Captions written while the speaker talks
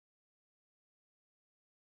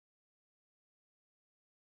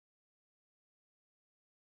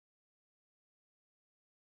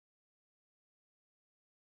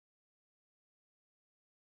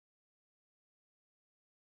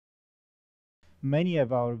many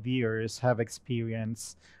of our viewers have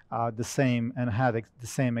experienced the same and had the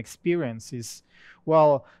same experiences.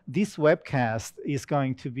 Well, this webcast is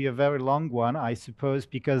going to be a very long one, I suppose,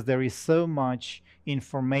 because there is so much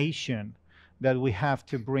information that we have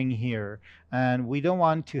to bring here, and we don't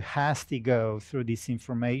want to hasty go through this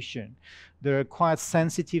information. There are quite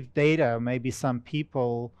sensitive data. Maybe some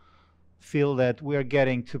people feel that we are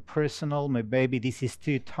getting too personal, maybe this is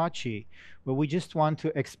too touchy, but we just want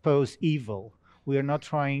to expose evil. We are not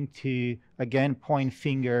trying to, again, point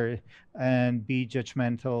finger and be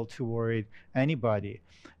judgmental toward anybody.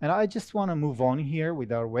 And I just want to move on here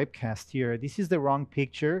with our webcast here. This is the wrong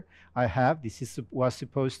picture I have. Was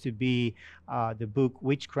supposed to be the book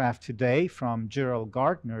Witchcraft Today from Gerald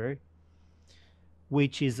Gardner,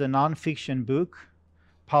 which is a nonfiction book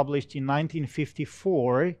published in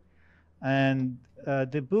 1954. And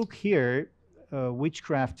the book here,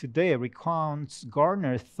 Witchcraft Today, recounts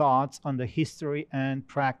Gardner's thoughts on the history and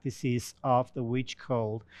practices of the witch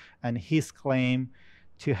cult and his claim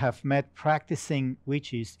to have met practicing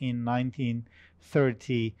witches in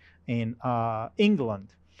 1930 in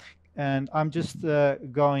England. And I'm just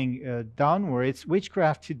going downwards.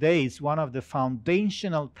 Witchcraft Today is one of the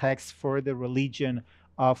foundational texts for the religion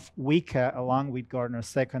of Wicca, along with Gardner's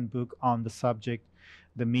second book on the subject,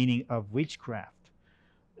 The Meaning of Witchcraft.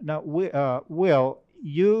 Now, Will,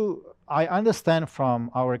 I understand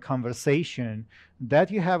from our conversation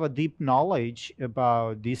that you have a deep knowledge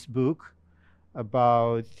about this book,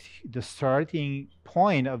 about the starting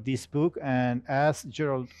point of this book, and as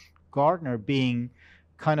Gerald Gardner being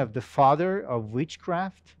kind of the father of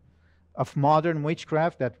witchcraft, of modern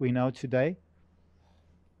witchcraft that we know today.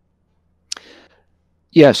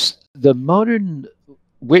 Yes, the modern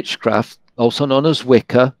witchcraft, also known as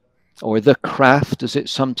Wicca, or the craft as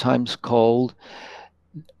it's sometimes called,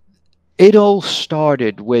 it all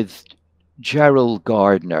started with Gerald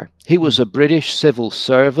Gardner. He was a British civil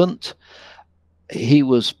servant. He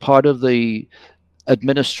was part of the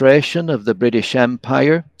administration of the British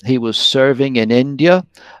Empire. He was serving in India,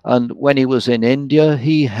 and when he was in India,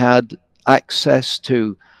 he had access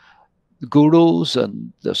to gurus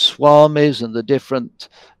and the swamis and the different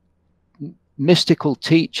mystical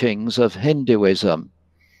teachings of Hinduism.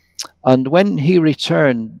 And when he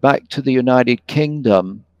returned back to the United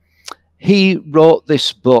Kingdom, he wrote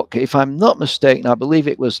this book. If I'm not mistaken, I believe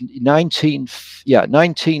it was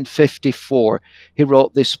 1954. He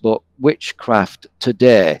wrote this book, Witchcraft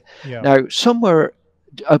Today. Yeah. Now, somewhere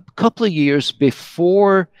a couple of years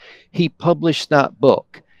before he published that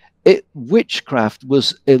book, witchcraft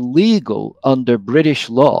was illegal under British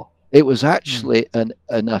law. It was actually an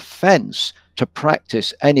offense to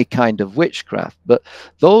practice any kind of witchcraft. But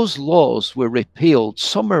those laws were repealed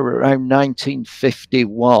somewhere around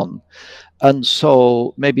 1951, and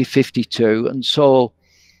so maybe 52. And so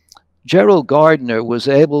Gerald Gardner was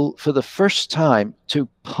able, for the first time, to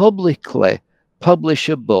publicly publish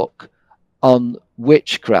a book on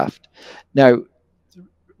witchcraft. Now,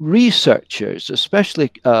 researchers,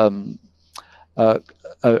 especially a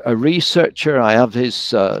researcher, I have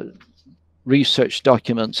his research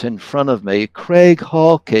documents in front of me, Craig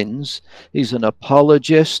Hawkins. He's an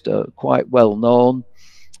apologist, quite well known,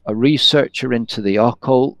 a researcher into the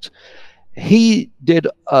occult. He did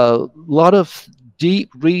a lot of deep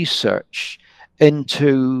research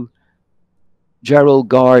into Gerald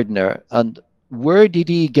Gardner and where did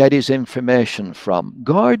he get his information from.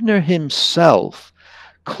 Gardner himself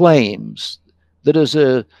claims that as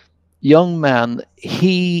a young man,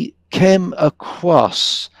 he came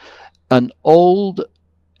across an old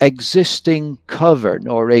existing coven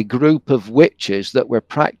or a group of witches that were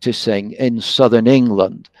practicing in southern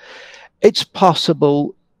England. It's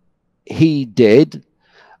possible he did,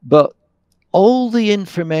 but all the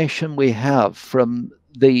information we have from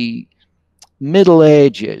the Middle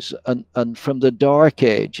Ages and from the Dark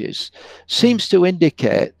Ages seems to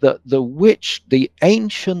indicate that the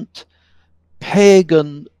ancient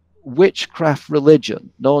pagan witchcraft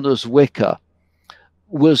religion known as Wicca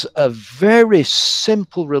was a very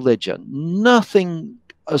simple religion, nothing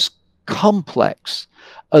as complex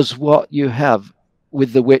as what you have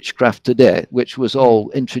with the witchcraft today, which was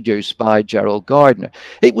all introduced by Gerald Gardner.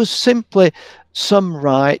 It was simply some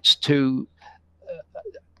rites to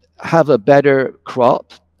have a better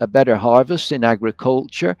crop, a better harvest in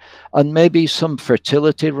agriculture, and maybe some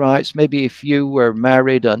fertility rites. Maybe if you were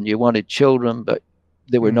married and you wanted children, but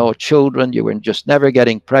there were no children, you were just never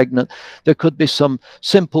getting pregnant, there could be some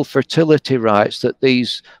simple fertility rites that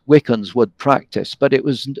these Wiccans would practice. But it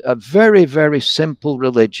was a very, very simple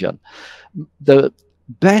religion. The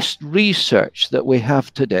best research that we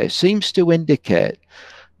have today seems to indicate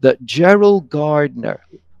that Gerald Gardner,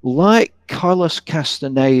 like Carlos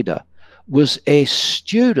Castaneda, was a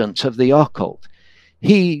student of the occult.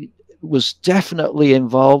 He was definitely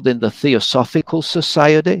involved in the Theosophical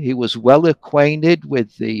Society. He was well acquainted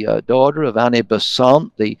with the daughter of Annie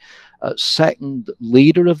Besant, the second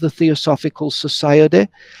leader of the Theosophical Society.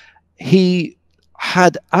 He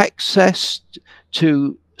had access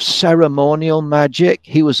to ceremonial magic.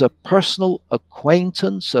 He was a personal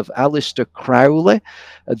acquaintance of Aleister Crowley,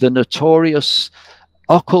 the notorious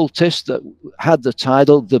occultist that had the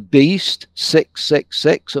title The Beast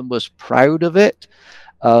 666 and was proud of it.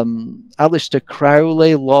 Aleister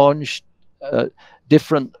Crowley launched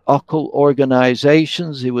different occult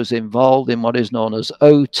organizations. He was involved in what is known as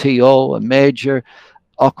OTO, a major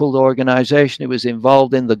occult organization. He was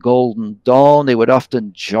involved in the Golden Dawn. He would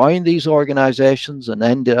often join these organizations and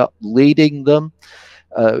ended up leading them.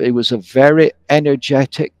 He was a very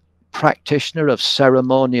energetic practitioner of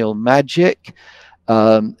ceremonial magic.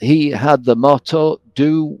 He had the motto,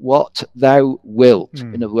 do what thou wilt.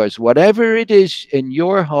 In other words, whatever it is in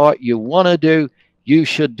your heart you want to do, you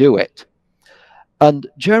should do it. And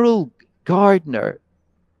Gerald Gardner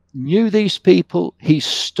knew these people. He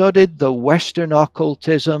studied the Western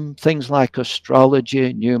occultism, things like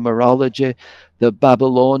astrology, numerology, the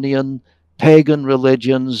Babylonian pagan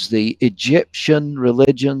religions, the Egyptian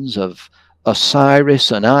religions of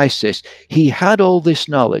Osiris and Isis. He had all this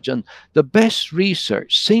knowledge, and the best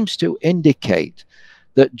research seems to indicate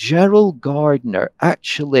that Gerald Gardner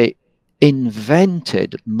actually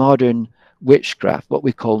invented modern witchcraft, what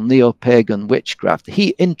we call neo-pagan witchcraft.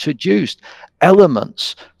 He introduced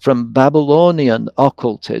elements from Babylonian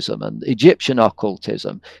occultism and Egyptian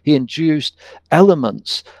occultism. He introduced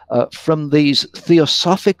elements from these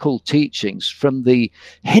theosophical teachings from the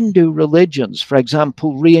Hindu religions. For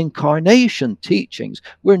example, reincarnation teachings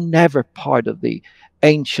were never part of the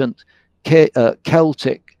ancient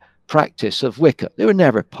Celtic practice of Wicca. They were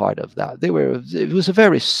never part of that. It was a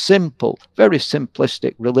very simple, very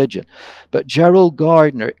simplistic religion. But Gerald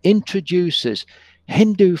Gardner introduces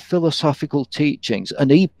Hindu philosophical teachings, and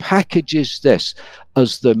he packages this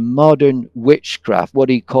as the modern witchcraft, what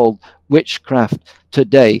he called witchcraft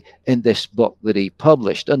today, in this book that he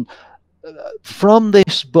published. And from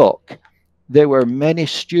this book, there were many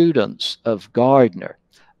students of Gardner.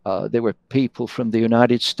 There were people from the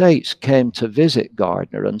United States came to visit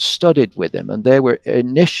Gardner and studied with him, and they were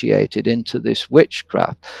initiated into this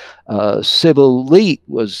witchcraft. Sybil Leet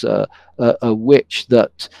was a witch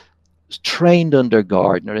that trained under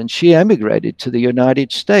Gardner, and she emigrated to the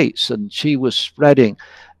United States, and she was spreading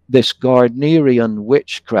this Gardnerian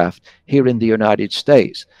witchcraft here in the United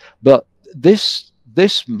States. But this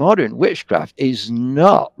modern witchcraft is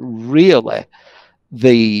not really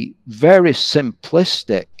the very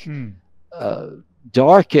simplistic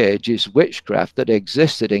Dark Ages witchcraft that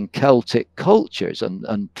existed in Celtic cultures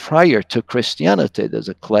and prior to Christianity. There's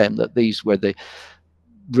a claim that these were the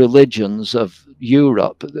religions of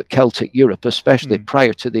Europe, the Celtic Europe, especially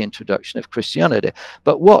prior to the introduction of Christianity.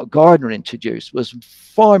 But what Gardner introduced was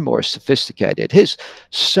far more sophisticated. His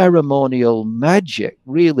ceremonial magic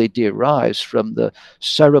really derives from the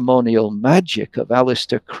ceremonial magic of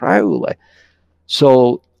Aleister Crowley.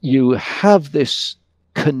 So you have this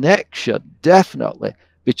connection, definitely,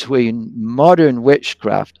 between modern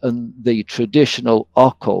witchcraft and the traditional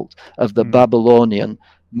occult of the Babylonian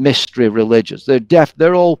mystery religions.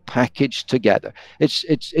 They're all packaged together.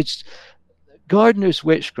 It's Gardner's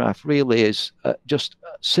witchcraft really is just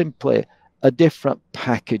simply a different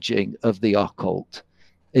packaging of the occult.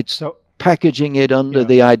 It's packaging it under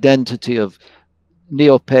the identity of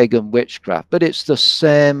neo-pagan witchcraft, but it's the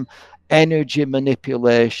same energy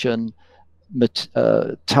manipulation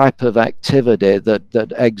type of activity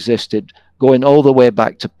that existed going all the way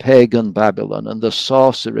back to pagan Babylon and the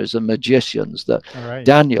sorcerers and magicians that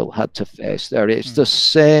Daniel had to face there. It's the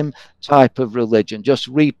same type of religion,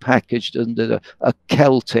 just repackaged under a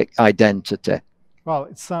Celtic identity. Well,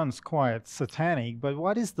 it sounds quite satanic, but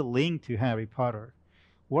what is the link to Harry Potter?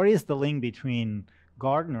 What is the link between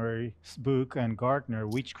Gardner's book and Gardner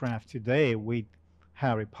Witchcraft Today with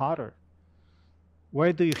Harry Potter?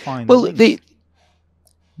 Where do you find the links?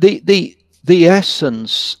 The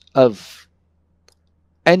essence of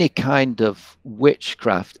any kind of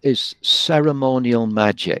witchcraft is ceremonial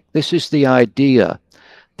magic. This is the idea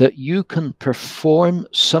that you can perform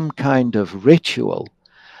some kind of ritual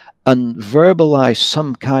and verbalize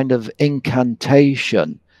some kind of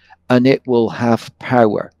incantation, and it will have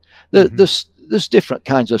power. There's different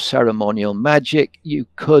kinds of ceremonial magic. You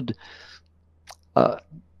could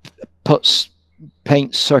put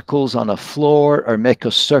paint circles on a floor or make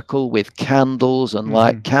a circle with candles and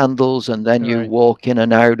light candles, and then you walk in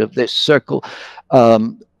and out of this circle.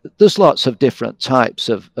 There's lots of different types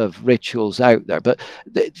of rituals out there, but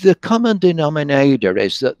the common denominator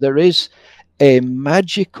is that there is a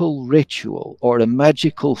magical ritual or a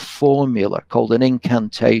magical formula called an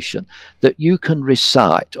incantation that you can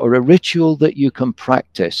recite, or a ritual that you can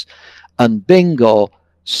practice, and bingo,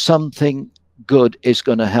 something good is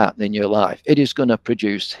going to happen in your life. It is going to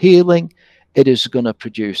produce healing. It is going to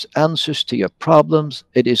produce answers to your problems.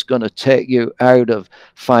 It is going to take you out of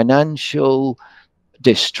financial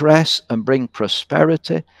distress and bring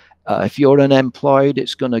prosperity. If you're unemployed,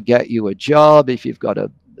 it's going to get you a job. If you've got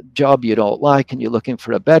a job you don't like and you're looking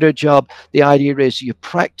for a better job, the idea is you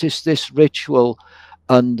practice this ritual,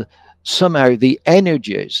 and somehow the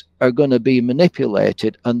energies are going to be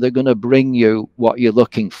manipulated and they're going to bring you what you're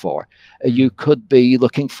looking for. You could be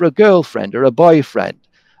looking for a girlfriend or a boyfriend,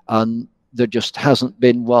 and there just hasn't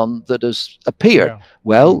been one that has appeared.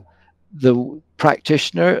 Well, the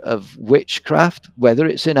practitioner of witchcraft, whether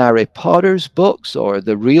it's in Harry Potter's books or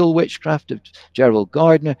the real witchcraft of Gerald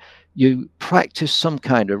Gardner, you practice some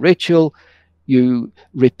kind of ritual, you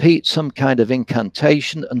repeat some kind of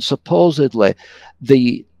incantation, and supposedly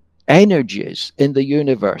the energies in the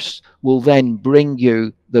universe will then bring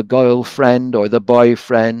you the girlfriend or the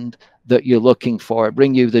boyfriend that you're looking for,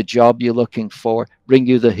 bring you the job you're looking for, bring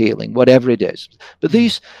you the healing, whatever it is. But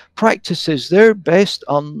these practices, they're based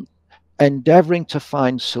on endeavoring to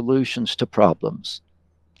find solutions to problems.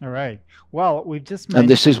 All right. Well, we've just mentioned... And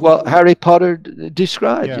this is what Harry Potter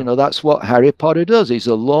describes. You know, that's what Harry Potter does. He's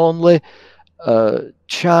a lonely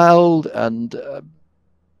child, and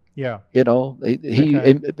you know,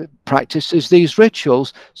 he practices these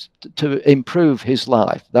rituals to improve his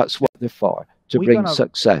life. That's what they're for, to bring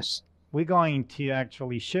success. We're going to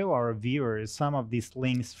actually show our viewers some of these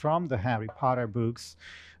links from the Harry Potter books.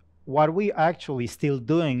 What we actually still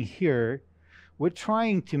doing here, we're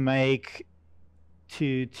trying to make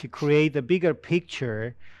to create a bigger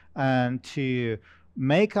picture and to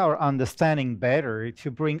make our understanding better,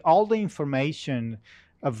 to bring all the information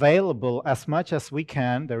available as much as we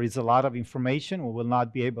can. There is a lot of information. We will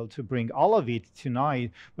not be able to bring all of it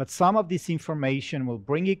tonight, but some of this information will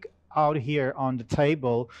bring it out here on the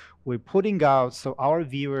table. We're putting out so our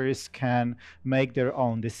viewers can make their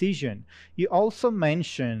own decision. You also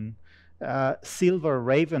mentioned Silver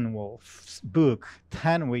Ravenwolf's book,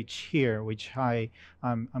 Tanwich here, which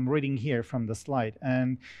I'm reading here from the slide.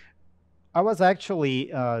 And I was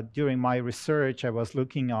actually, during my research, I was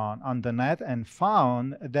looking on the net and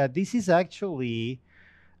found that this is actually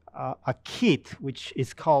a kit, which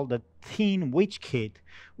is called the Teen Witch Kit,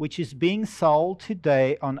 which is being sold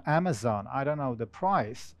today on Amazon. I don't know the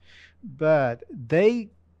price, but they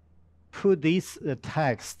put this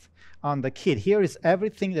text on the kit. Here is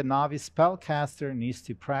everything the novice spellcaster needs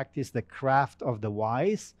to practice the craft of the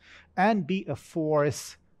wise and be a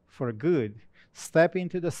force for good. Step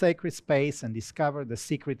into the sacred space and discover the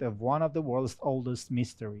secret of one of the world's oldest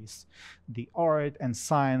mysteries, the art and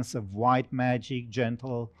science of white magic,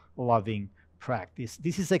 gentle, loving practice.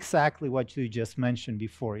 This is exactly what you just mentioned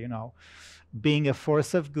before, you know, being a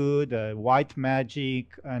force of good, white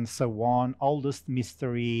magic, and so on, oldest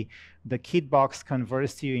mystery. The kit box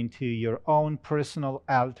converts you into your own personal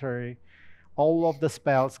altar. All of the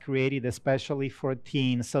spells created especially for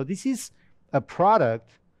teens. So this is a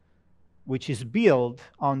product which is built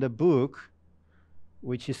on the book,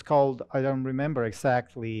 which is called, I don't remember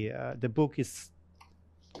exactly, the book is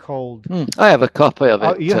called... I have a copy of it.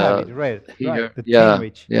 Oh, you have it, right. The yeah, Teen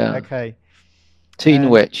Witch. Yeah. Okay. Teen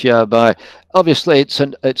Witch, yeah. By obviously,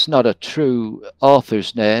 it's not a true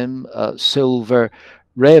author's name. Silver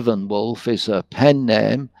Ravenwolf is a pen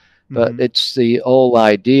name, but it's the whole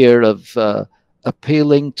idea of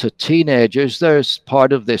appealing to teenagers. There's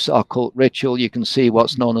part of this occult ritual. You can see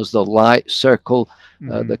what's known as the light circle,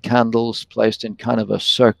 the candles placed in kind of a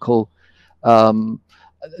circle.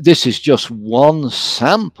 This is just one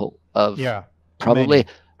sample of probably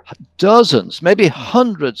dozens, maybe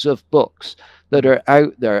hundreds of books that are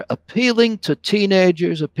out there appealing to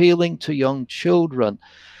teenagers, appealing to young children,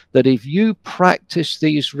 that if you practice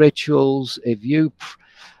these rituals, if you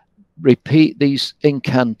repeat these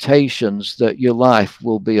incantations, that your life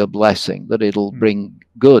will be a blessing, that it'll bring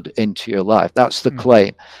good into your life. That's the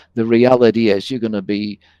claim. The reality is you're going to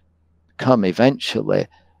become eventually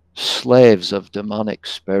slaves of demonic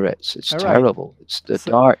spirits. It's terrible. It's the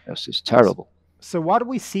darkness. It's terrible. So what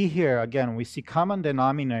we see here, again, we see common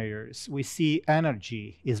denominators. We see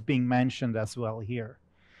energy is being mentioned as well here.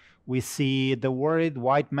 We see the word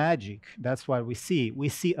white magic. That's what we see. We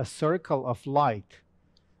see a circle of light.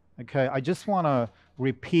 Okay, I just want to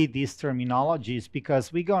repeat these terminologies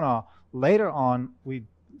because we're gonna later on,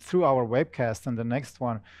 through our webcast and the next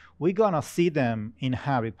one, we're gonna see them in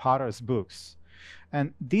Harry Potter's books.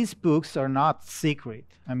 And these books are not secret.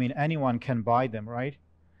 I mean, anyone can buy them, right?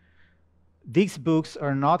 These books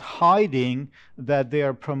are not hiding that they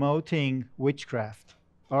are promoting witchcraft,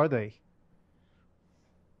 are they?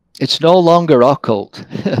 It's no longer occult.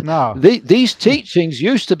 No. These teachings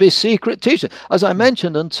used to be secret teachings. As I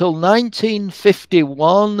mentioned, until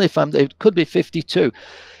 1951, it could be 52,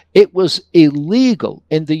 it was illegal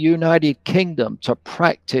in the United Kingdom to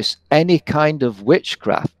practice any kind of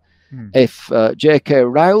witchcraft. If J.K.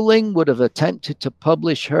 Rowling would have attempted to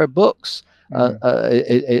publish her books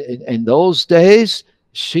in those days,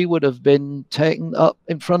 she would have been taken up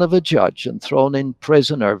in front of a judge and thrown in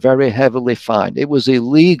prison or very heavily fined. It was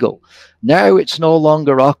illegal. Now it's no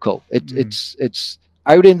longer occult. It's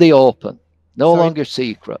out in the open, no longer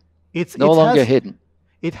secret, no longer hidden.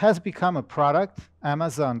 It has become a product.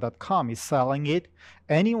 Amazon.com is selling it.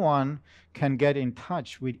 Anyone can get in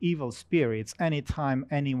touch with evil spirits anytime,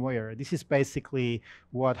 anywhere. This is basically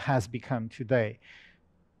what has become today.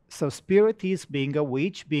 So spiritism, being a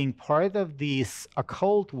witch, being part of this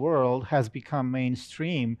occult world has become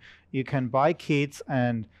mainstream. You can buy kits,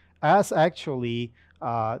 and as actually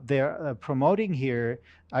they're promoting here,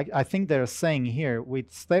 I think they're saying here,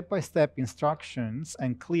 with step-by-step instructions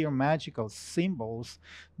and clear magical symbols,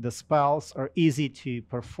 the spells are easy to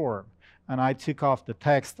perform. And I took off the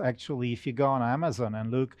text. Actually, if you go on Amazon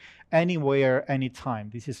and look, anywhere, anytime,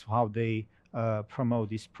 this is how they promote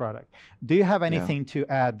this product. Do you have anything to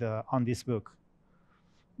add on this book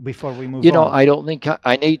before we move on? I don't think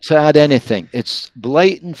I need to add anything. It's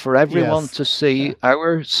blatant for everyone to see.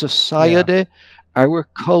 Our society, our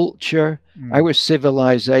culture, our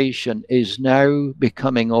civilization is now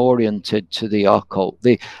becoming oriented to the occult.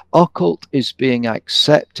 The occult is being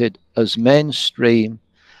accepted as mainstream,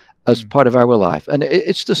 as part of our life. And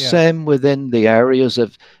it's the same within the areas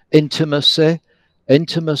of intimacy.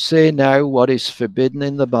 Intimacy now, what is forbidden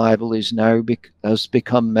in the Bible, is now has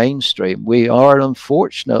become mainstream. We are,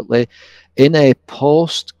 unfortunately, in a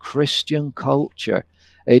post-Christian culture.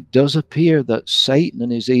 It does appear that Satan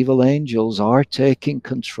and his evil angels are taking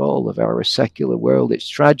control of our secular world. It's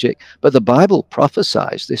tragic, but the Bible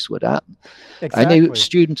prophesies this would happen. Exactly. Any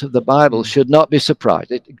student of the Bible should not be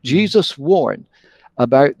surprised. Jesus warned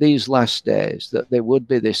about these last days, that there would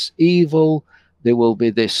be this evil, there will be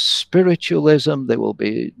this spiritualism, there will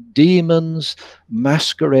be demons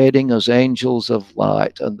masquerading as angels of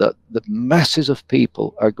light, and that the masses of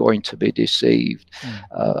people are going to be deceived.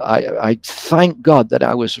 I thank God that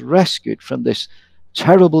I was rescued from this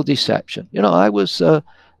terrible deception. I was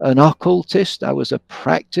an occultist. I was a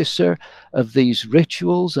practicer of these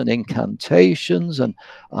rituals and incantations, and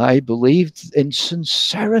I believed in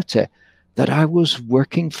sincerity that I was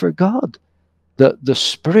working for God. The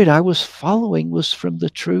spirit I was following was from the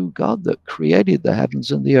true God that created the heavens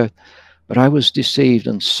and the earth. But I was deceived,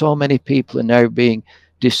 and so many people are now being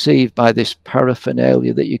deceived by this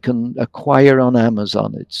paraphernalia that you can acquire on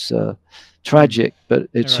Amazon. It's tragic, but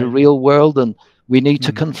it's a real world, and we need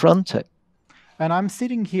to confront it. And I'm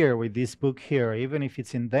sitting here with this book here, even if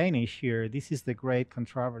it's in Danish here. This is the Great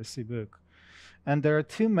Controversy book. And there are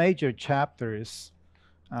two major chapters.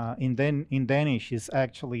 In Danish is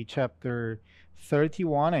actually chapter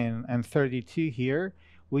 31 and 32 here,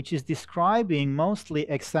 which is describing mostly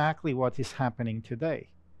exactly what is happening today.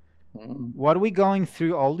 What we're going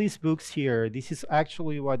through, all these books here, this is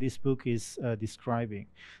actually what this book is describing.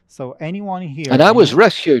 So anyone here... And I was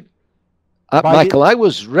rescued. Michael, I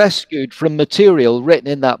was rescued from material written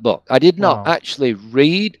in that book. I did not actually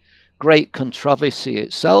read Great Controversy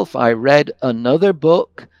itself. I read another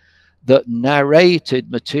book that narrated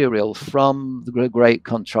material from the Great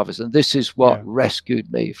Controversy. And this is what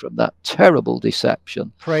rescued me from that terrible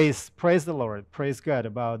deception. Praise the Lord. Praise God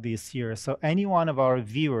about this here. So any one of our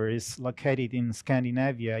viewers located in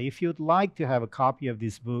Scandinavia, if you'd like to have a copy of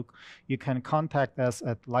this book, you can contact us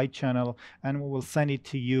at Light Channel, and we will send it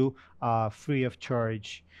to you free of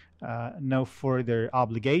charge. No further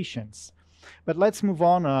obligations. But let's move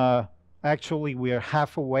on. Actually, we are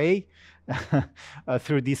halfway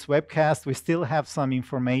through this webcast. We still have some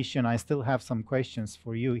information. I still have some questions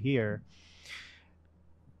for you here.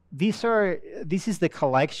 This is the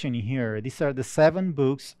collection here. These are the 7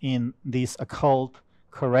 books in this occult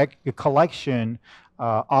collection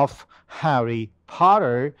of Harry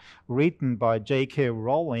Potter, written by J.K.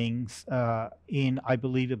 Rowling in, I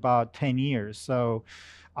believe, about 10 years. So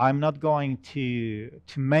I'm not going to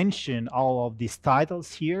mention all of these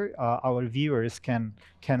titles here. Our viewers can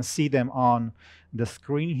see them on the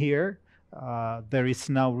screen here. There is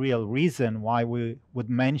no real reason why we would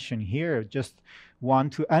mention here. Just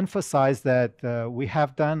want to emphasize that we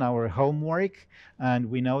have done our homework and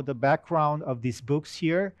we know the background of these books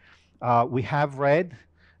here. We have read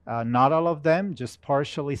not all of them, just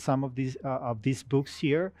partially some of these books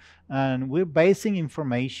here, and we're basing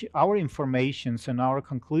our informations and our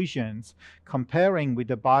conclusions, comparing with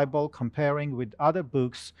the Bible, comparing with other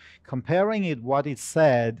books, comparing it what it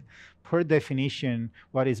said per definition,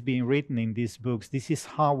 what is being written in these books. This is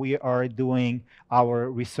how we are doing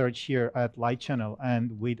our research here at Light Channel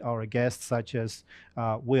and with our guests such as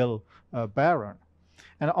Will Barron.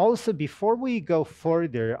 And also, before we go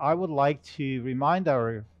further, I would like to remind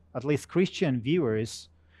our, at least Christian viewers,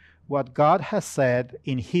 what God has said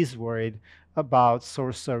in His Word about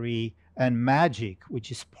sorcery and magic,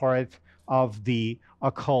 which is part of the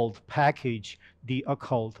occult package, the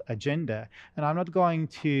occult agenda. And I'm not going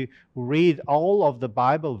to read all of the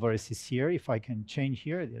Bible verses here. If I can change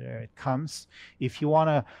here, there it comes. If you want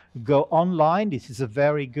to go online, this is a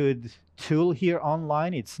very good tool here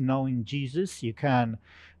online. It's Knowing Jesus. You can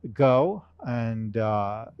go and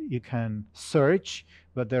you can search,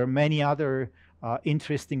 but there are many other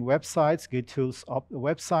interesting websites, good tools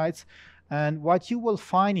websites. And what you will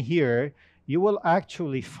find here, you will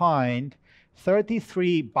actually find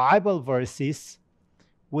 33 Bible verses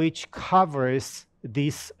which covers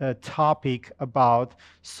this topic about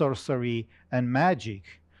sorcery and magic.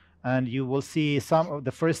 And you will see some of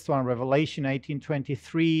the first one, Revelation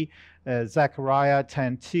 18:23, Zechariah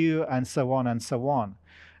 10:2, and so on and so on.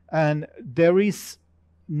 And there is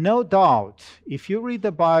no doubt, if you read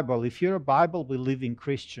the Bible, if you're a Bible believing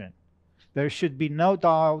Christian, there should be no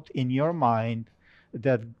doubt in your mind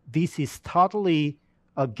that this is totally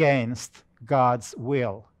against God's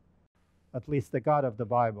will, at least the God of the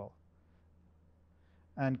Bible.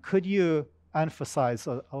 And could you emphasize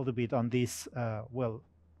a little bit on this, Will,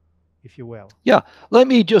 if you will? Yeah, let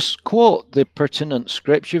me just quote the pertinent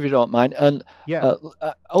scripture, if you don't mind. And yeah.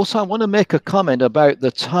 Also, I want to make a comment about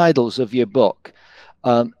the titles of your book.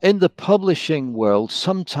 In the publishing world,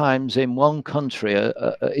 sometimes in one country,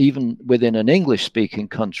 even within an English-speaking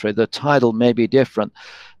country, the title may be different.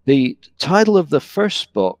 The title of the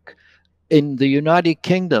first book in the United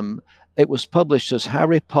Kingdom, it was published as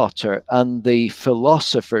Harry Potter and the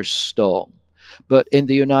Philosopher's Stone. But in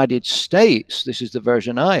the United States, this is the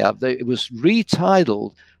version I have, it was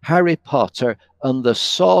retitled Harry Potter and the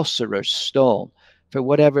Sorcerer's Stone. For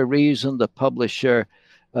whatever reason, the publisher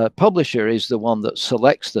is the one that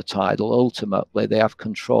selects the title. Ultimately, they have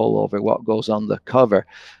control over what goes on the cover.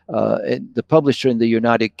 The publisher in the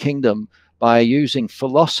United Kingdom, by using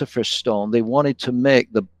Philosopher's Stone, they wanted to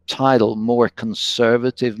make the title more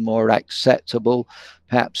conservative, more acceptable,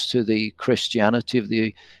 perhaps to the Christianity of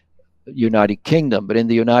the United Kingdom. But in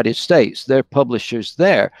the United States, their publishers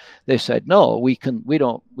there, they said, no, we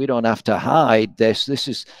don't have to hide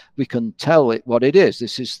this. We can tell it what it is.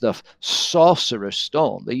 This is the Sorcerer's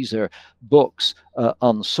Stone. These are books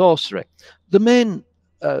on sorcery. The main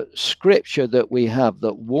scripture that we have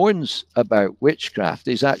that warns about witchcraft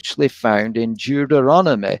is actually found in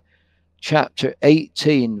Deuteronomy chapter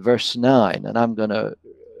 18 verse 9, and I'm going to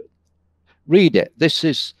read it. This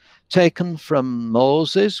is taken from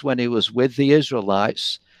Moses when he was with the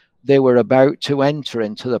Israelites. They were about to enter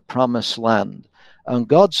into the promised land, and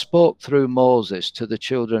God spoke through Moses to the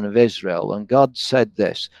children of Israel, and God said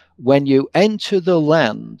this: when you enter the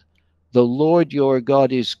land the Lord your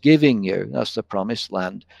God is giving you, that's the promised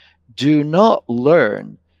land, do not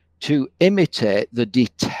learn to imitate the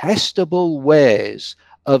detestable ways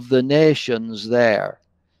of the nations there.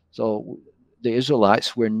 So the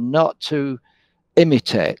Israelites were not to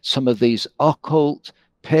imitate some of these occult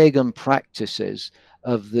pagan practices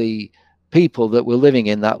of the people that were living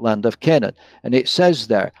in that land of Canaan. And it says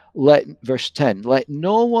there, verse 10, let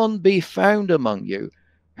no one be found among you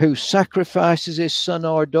who sacrifices his son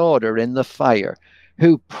or daughter in the fire,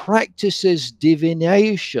 who practices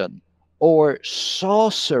divination or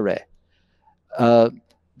sorcery.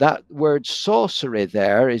 That word sorcery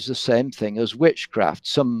there is the same thing as witchcraft.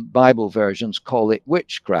 Some Bible versions call it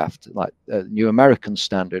witchcraft, like the New American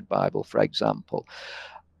Standard Bible, for example.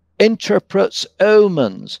 Interprets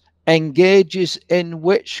omens, engages in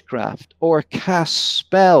witchcraft, or casts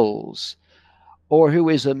spells, or who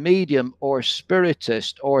is a medium or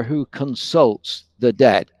spiritist, or who consults the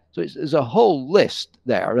dead. So there's a whole list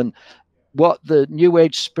there. And what the New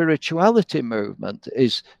Age spirituality movement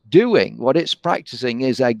is doing, what it's practicing,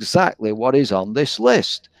 is exactly what is on this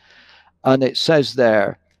list. And it says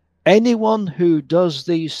there, anyone who does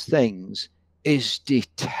these things is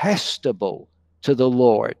detestable to the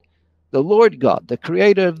Lord. The Lord God, the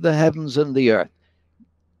creator of the heavens and the earth,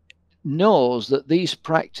 knows that these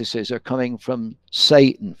practices are coming from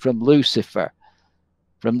Satan, from Lucifer,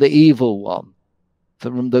 from the evil one,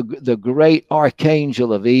 from the great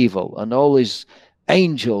archangel of evil and all his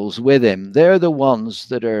angels with him. They're the ones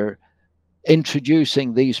that are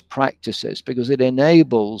introducing these practices because it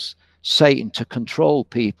enables Satan to control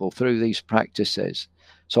people through these practices.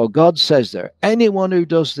 So God says there, anyone who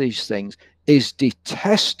does these things is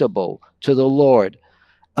detestable to the Lord.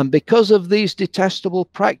 And because of these detestable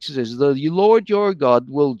practices, the Lord your God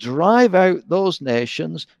will drive out those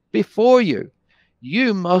nations before you.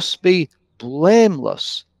 You must be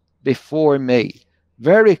blameless before me.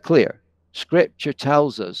 Very clear. Scripture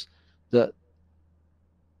tells us that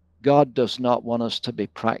God does not want us to be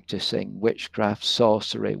practicing witchcraft,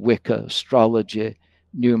 sorcery, Wicca, astrology,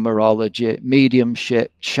 numerology,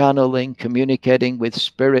 mediumship, channeling, communicating with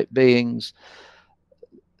spirit beings.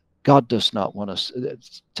 God does not want us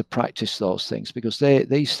to practice those things because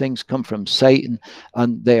these things come from Satan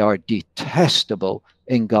and they are detestable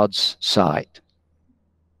in God's sight.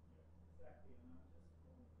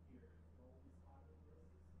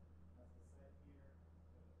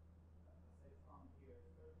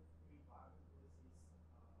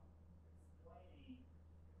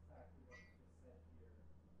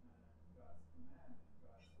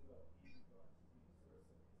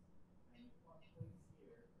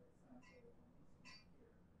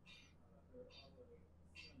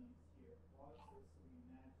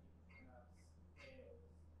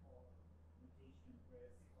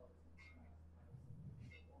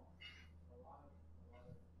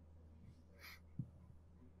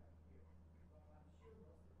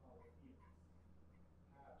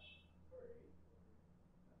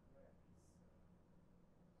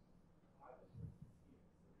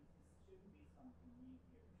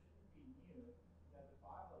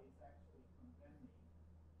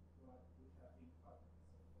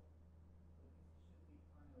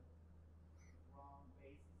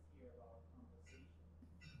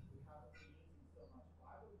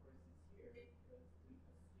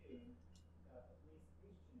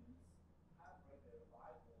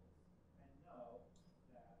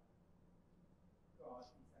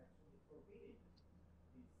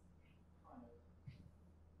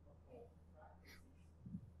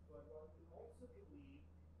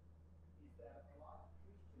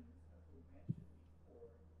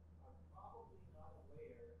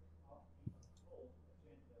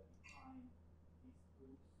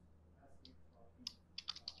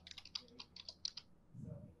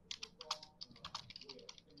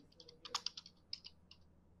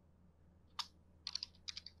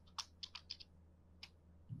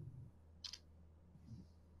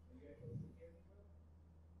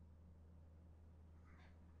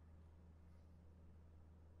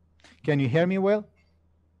 Can you hear me well?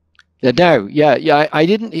 Now, yeah, I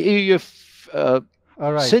didn't hear you.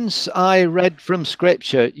 All right. Since I read from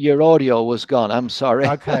scripture, your audio was gone. I'm sorry.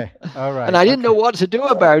 Okay. All And right. I didn't know Okay. what to do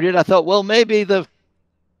about it. I thought, well, maybe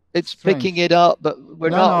it's picking Strange. it up, but we're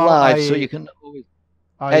No, not no. live, so you can always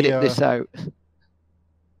I, edit this out.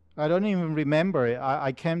 I don't even remember.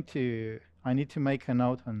 I came to. I need to make a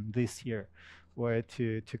note on this here, where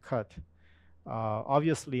to cut.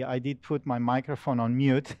 Obviously, I did put my microphone on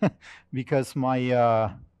mute because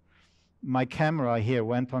my camera here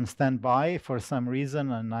went on standby for some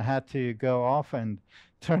reason, and I had to go off and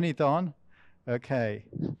turn it on. Okay,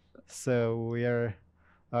 so we're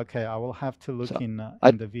okay. I will have to look So, in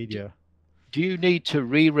I, the video. do you need to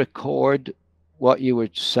re-record what you were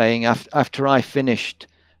saying after I finished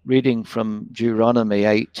reading from Deuteronomy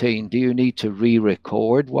 18? Do you need to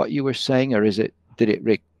re-record what you were saying, or did it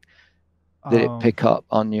Um, pick up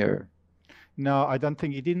on your? no, I don't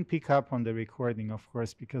think it didn't pick up on the recording, of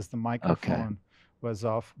course, because the Okay, microphone was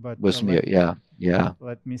off. But was mute. Yeah.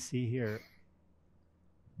 let me see here.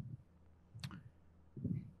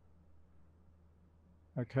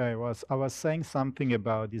 Okay, I was saying something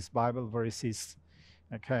about these Bible verses.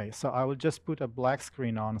 Okay, so I will just put a black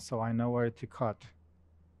screen on so I know where to cut.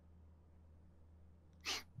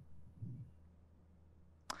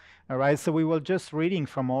 All right, so we were just reading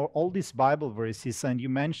from all these Bible verses, and you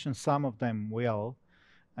mentioned some of them well,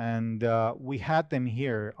 and we had them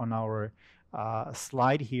here on our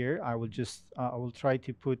slide here. I will try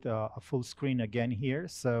to put a full screen again here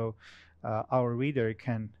so our reader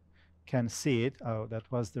can see it. Oh, that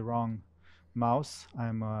was the wrong mouse.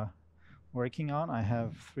 I'm working on. I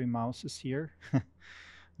have 3 mouses here.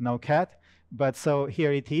 No cat. But so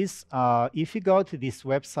here it is. If you go to this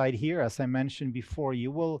website here, as I mentioned before,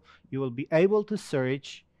 you will be able to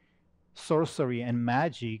search sorcery and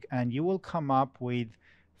magic, and you will come up with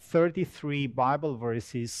 33 Bible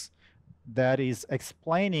verses that is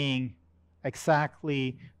explaining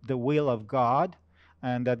exactly the will of God,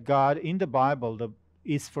 and that God in the Bible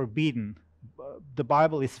is forbidden. The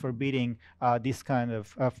Bible is forbidding this kind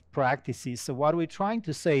of practices. So what we're trying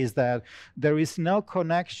to say is that there is no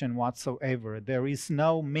connection whatsoever. There is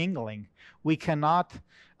no mingling. We cannot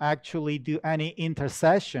actually do any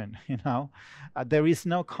intercession. There is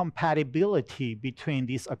no compatibility between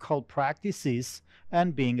these occult practices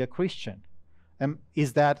and being a Christian.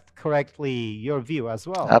 Is that correctly your view as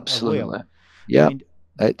well, Will? Absolutely. I Yeah. mean,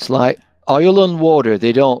 It's like oil and water,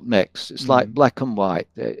 they don't mix. It's like black and white.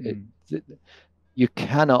 You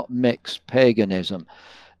cannot mix paganism.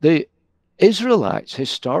 The Israelites,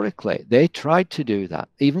 historically, they tried to do that.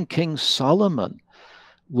 Even King Solomon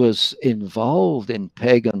was involved in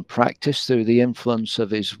pagan practice through the influence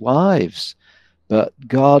of his wives. But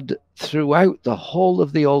God, throughout the whole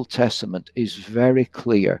of the Old Testament, is very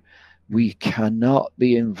clear. We cannot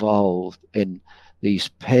be involved in these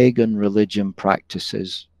pagan religion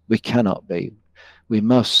practices. We cannot be. We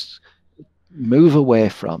must move away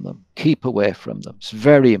from them, keep away from them. It's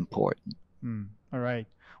very important. All right.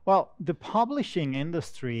 Well, the publishing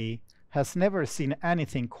industry has never seen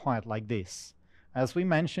anything quite like this. As we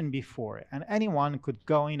mentioned before, and anyone could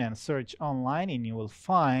go in and search online, and you will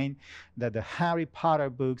find that the Harry Potter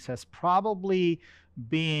books has probably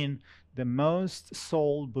been the most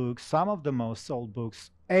sold books, some of the most sold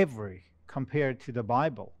books ever compared to the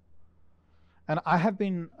Bible. And I have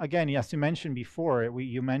been, again, as you mentioned before,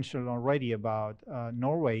 you mentioned already about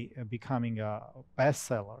Norway becoming a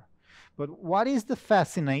bestseller. But what is the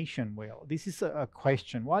fascination, Will? This is a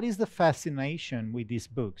question. What is the fascination with these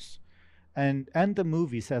books and the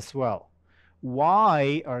movies as well?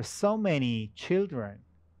 Why are so many children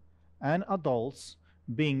and adults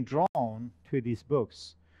being drawn to these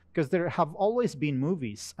books? Because there have always been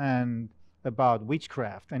movies and about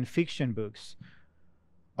witchcraft and fiction books,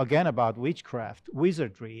 again about witchcraft,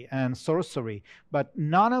 wizardry, and sorcery, but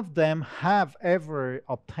none of them have ever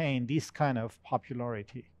obtained this kind of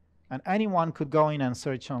popularity. And anyone could go in and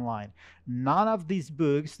search online. None of these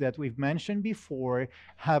books that we've mentioned before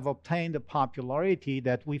have obtained the popularity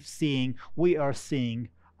that we are seeing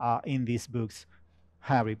in these books,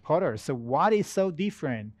 Harry Potter. So what is so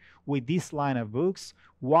different with this line of books?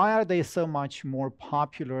 Why are they so much more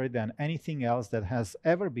popular than anything else that has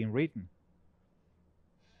ever been written?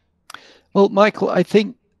 Well, Michael, I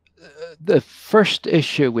think the first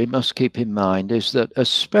issue we must keep in mind is that,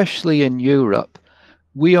 especially in Europe,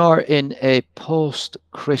 we are in a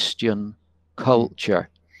post-Christian culture.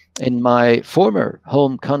 In my former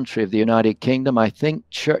home country of the United Kingdom, I think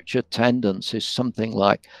church attendance is something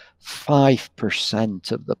like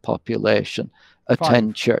 5% of the population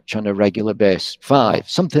attend church on a regular basis. 5,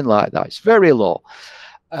 something like that. It's very low,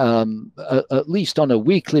 at least on a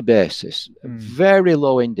weekly basis. Very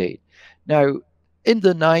low indeed. Now, in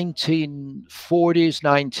the 1940s,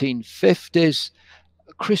 1950s,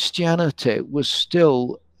 Christianity was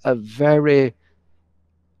still a very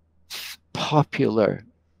popular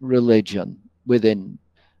religion within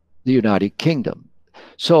the United Kingdom.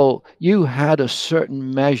 So you had a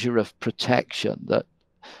certain measure of protection that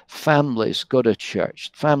families go to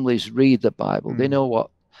church, families read the Bible, they know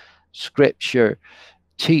what scripture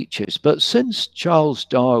teaches. But since Charles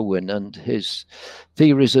Darwin and his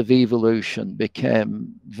theories of evolution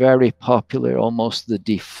became very popular, almost the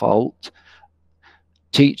default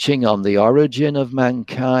teaching on the origin of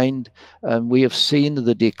mankind, and we have seen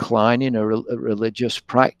the decline in a religious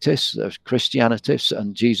practice of Christianity,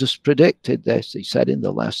 and Jesus predicted this. He said in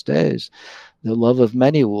the last days, the love of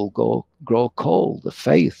many will grow cold, the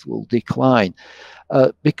faith will decline.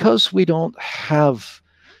 Because we don't have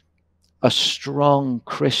a strong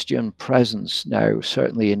Christian presence now,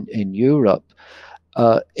 certainly in Europe,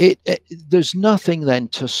 there's nothing then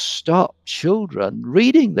to stop children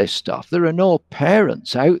reading this stuff. There are no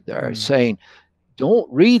parents out there saying, don't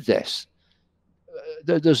read this.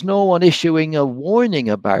 There's no one issuing a warning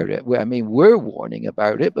about it. I mean, we're warning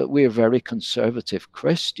about it, but we're very conservative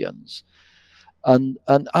Christians. And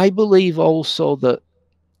I believe also that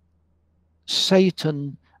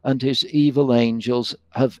Satan and his evil angels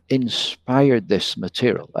have inspired this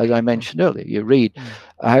material. As I mentioned earlier, you read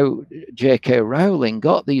how J.K. Rowling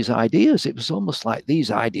got these ideas. It was almost like these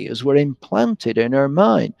ideas were implanted in her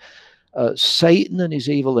mind. Satan and his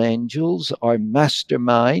evil angels are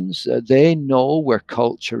masterminds. They know where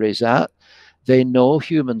culture is at. They know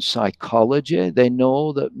human psychology. They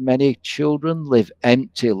know that many children live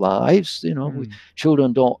empty lives.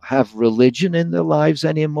 Children don't have religion in their lives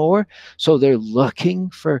anymore. So they're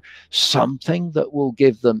looking for something that will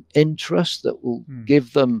give them interest, that will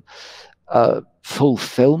give them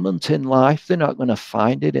fulfillment in life. They're not going to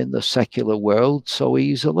find it in the secular world so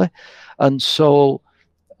easily. And so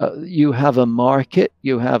you have a market,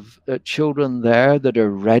 you have children there that are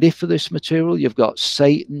ready for this material. You've got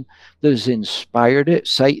Satan that has inspired it.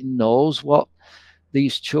 Satan knows what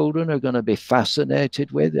these children are going to be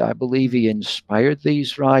fascinated with. I believe he inspired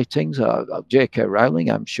these writings. J.K. Rowling,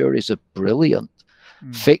 I'm sure, is a brilliant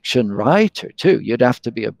fiction writer too. You'd have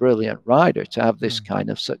to be a brilliant writer to have this kind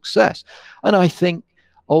of success. And I think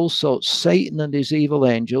also Satan and his evil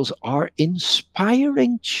angels are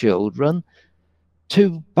inspiring children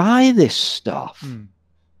to buy this stuff.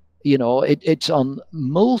 It's on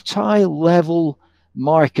multi-level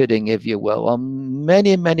marketing, if you will, on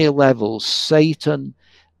many, many levels. Satan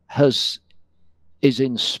is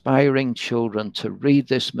inspiring children to read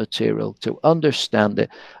this material, to understand it.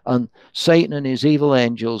 And Satan and his evil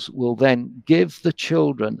angels will then give the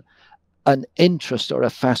children an interest or a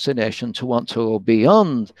fascination to want to go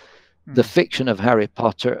beyond the fiction of Harry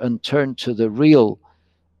Potter and turn to the real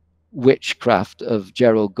witchcraft of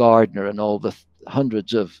Gerald Gardner and all the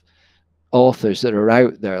hundreds of authors that are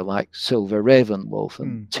out there, like Silver Ravenwolf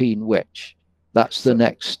and Teen Witch. That's the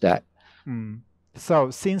next step. So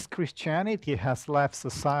since Christianity has left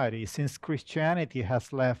society, since Christianity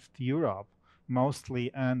has left Europe mostly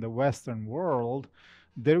and the Western world,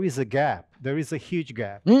 there is a gap. There is a huge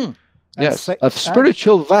gap. Yes, a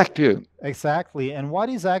spiritual vacuum. Exactly. And what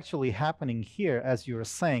is actually happening here, as you're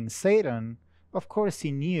saying, Satan, of course,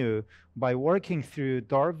 he knew by working through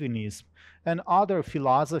Darwinism and other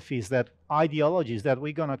philosophies, ideologies that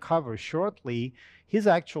we're going to cover shortly, he's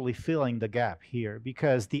actually filling the gap here,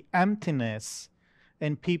 because the emptiness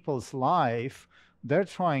in people's life, they're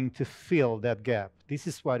trying to fill that gap. This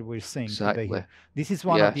is what we're seeing today here. This is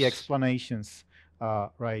one of the explanations,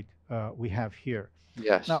 we have here.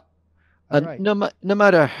 Yes. Now, and no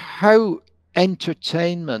matter how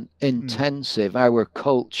entertainment intensive our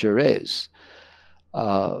culture is,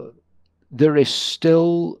 there is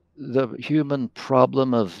still the human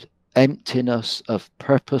problem of emptiness, of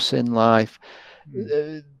purpose in life.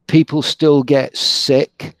 People still get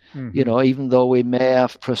sick, even though we may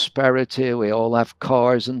have prosperity. We all have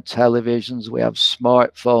cars and televisions, we have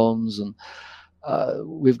smartphones, and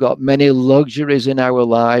we've got many luxuries in our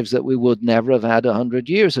lives that we would never have had 100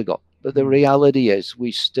 years ago. But the reality is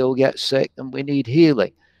we still get sick and we need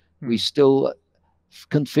healing. We still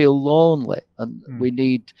can feel lonely, and we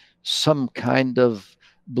need some kind of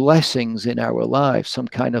blessings in our lives, some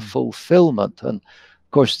kind of fulfillment. And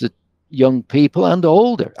of course, the young people and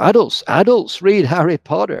older adults read Harry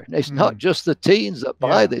Potter. It's not just the teens that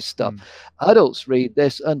buy this stuff. Adults read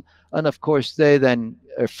this, and of course they then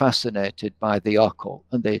are fascinated by the occult,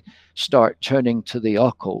 and they start turning to the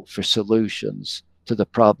occult for solutions to the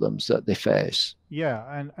problems that they face.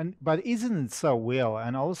 Yeah, but isn't it so, Will?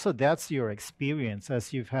 And also that's your experience,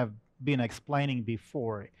 as you have been explaining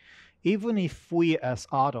before. Even if we as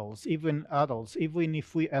adults, even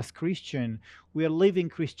if we as Christian, we are living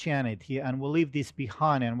Christianity and we leave this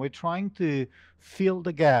behind and we're trying to fill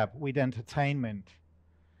the gap with entertainment.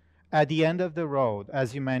 At the end of the road,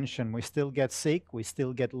 as you mentioned, we still get sick, we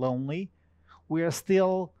still get lonely, we are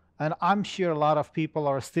still, and I'm sure a lot of people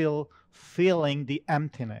are still feeling the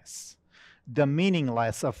emptiness, the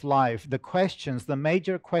meaningless of life. The questions, the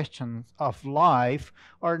major questions of life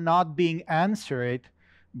are not being answered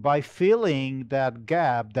by filling that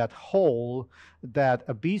gap, that hole, that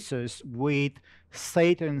abysses with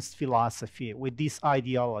Satan's philosophy, with these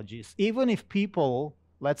ideologies. Even if people,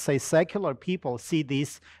 let's say secular people, see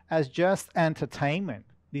this as just entertainment,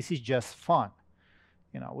 this is just fun.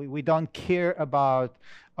 We don't care about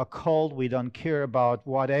occult, we don't care about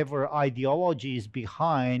whatever ideology is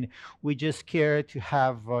behind, we just care to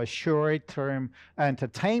have a short-term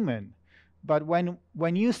entertainment. But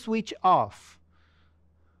when you switch off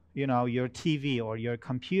your TV or your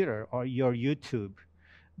computer or your YouTube,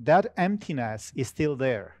 that emptiness is still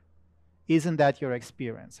there. Isn't that your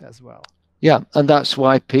experience as well? Yeah, and that's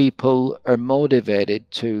why people are motivated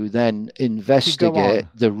to then investigate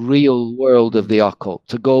the real world of the occult,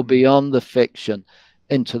 to go beyond the fiction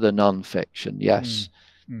into the non-fiction. Yes.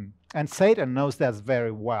 And Satan knows that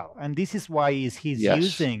very well. And this is why he's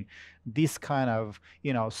using this kind of,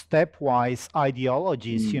 stepwise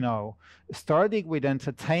ideologies, starting with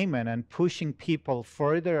entertainment and pushing people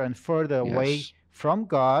further and further away from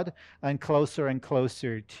God and closer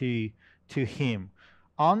to him,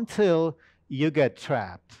 until you get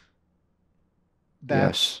trapped.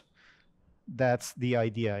 Yes. That's the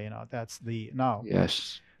idea, you know. That's the now.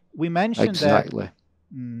 Yes. We mentioned that Exactly.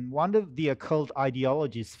 one of the occult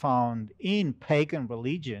ideologies found in pagan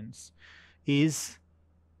religions is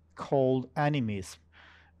called animism.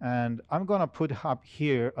 And I'm going to put up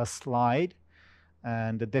here a slide,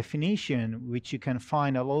 and the definition, which you can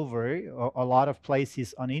find all over a lot of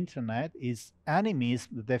places on internet, is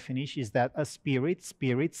animism. The definition is that a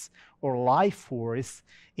spirits or life force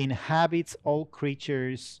inhabits all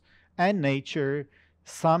creatures and nature,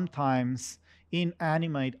 sometimes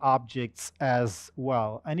inanimate objects as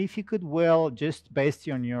well. And if you could, well, just based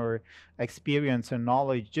on your experience and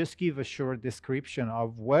knowledge, just give a short description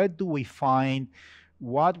of where do we find,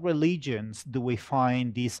 what religions do we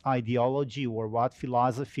find this ideology, or what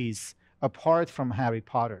philosophies apart from Harry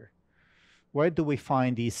Potter? Where do we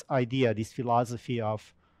find this idea, this philosophy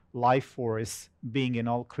of life force being in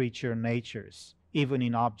all creature natures, even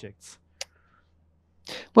in objects?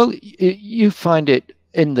 Well, you find it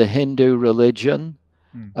in the Hindu religion,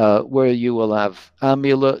 where you will have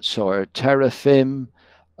amulets or teraphim,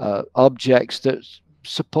 objects that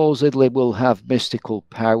supposedly will have mystical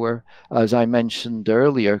power. As I mentioned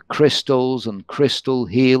earlier, crystals and crystal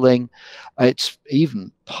healing. It's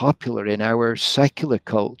even popular in our secular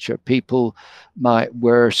culture. People might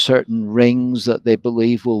wear certain rings that they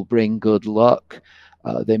believe will bring good luck.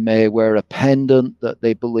 They may wear a pendant that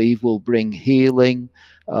they believe will bring healing,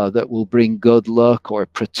 that will bring good luck or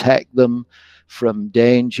protect them from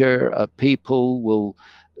danger. People will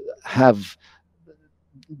have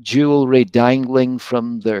jewelry dangling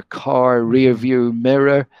from their car rear view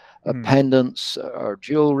mirror, pendants or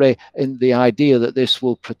jewelry, in the idea that this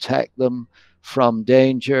will protect them from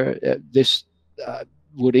danger. This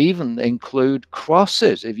would even include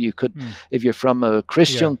crosses. If you could, if you're from a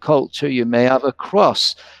Christian culture, you may have a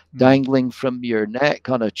cross dangling from your neck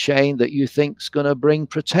on a chain that you think is going to bring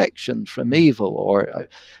protection from evil, or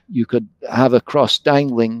you could have a cross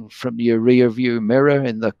dangling from your rear view mirror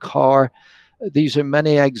in the car. These are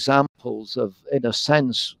many examples of, in a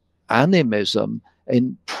sense, animism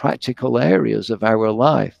in practical areas of our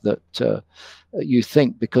life, that you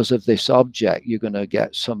think because of this object you're going to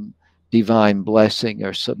get some divine blessing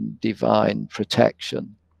or some divine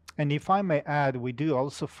protection. And if I may add, we do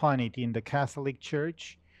also find it in the Catholic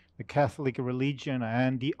Church, the Catholic religion,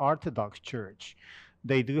 and the Orthodox Church.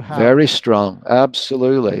 They do have very strong,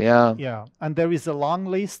 absolutely, yeah. Yeah, and there is a long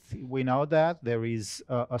list. We know that there is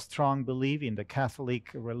a strong belief in the Catholic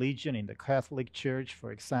religion, in the Catholic Church,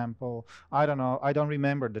 for example. I don't know, I don't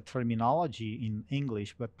remember the terminology in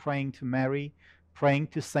English, but praying to Mary, praying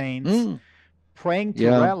to saints, praying to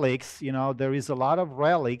relics. You know, there is a lot of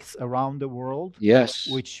relics around the world,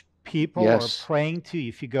 which people are praying to.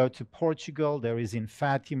 If you go to Portugal, there is in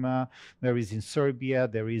Fatima, there is in Serbia,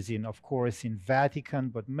 there is in, of course, in Vatican,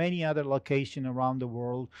 but many other locations around the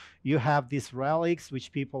world. You have these relics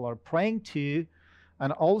which people are praying to.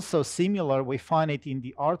 And also similar, we find it in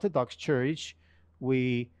the Orthodox Church.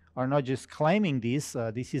 We are not just claiming this.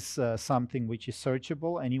 This is something which is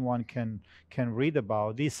searchable. Anyone can read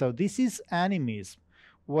about this. So this is animism,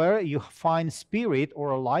 where you find spirit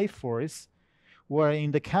or a life force, where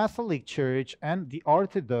in the Catholic Church and the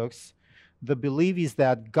Orthodox, the belief is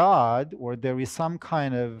that God, or there is some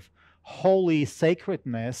kind of holy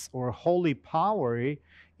sacredness or holy power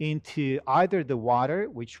into either the water,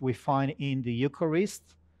 which we find in the Eucharist,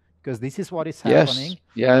 because this is what is happening.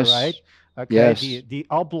 Right? Okay. The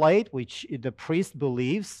oblate, which the priest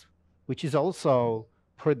believes, which is also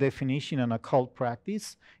per definition an occult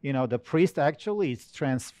practice. You know, the priest actually is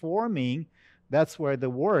transforming. That's where the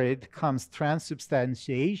word comes,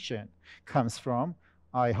 transubstantiation, comes from.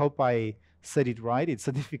 I hope I said it right. It's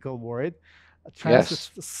a difficult word.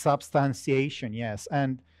 Transubstantiation, yes.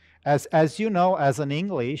 And as you know, as an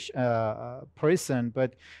English person,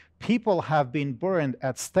 but people have been burned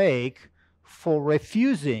at stake for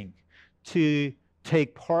refusing to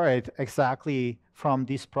take part exactly from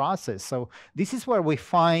this process. So this is where we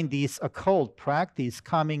find this occult practice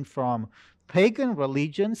coming from. Pagan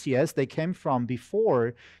religions, yes, they came from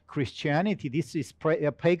before Christianity. This is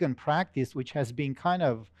a pagan practice which has been kind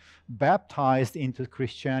of baptized into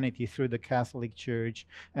Christianity through the Catholic Church,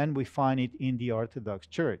 and we find it in the Orthodox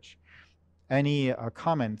Church. Any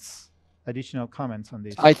comments, additional comments on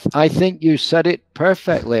this? I think you said it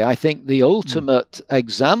perfectly. I think the ultimate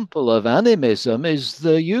example of animism is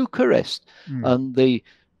the Eucharist, and the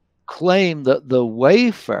claim that the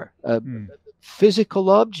wafer, physical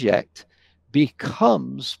object,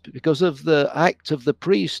 becomes, because of the act of the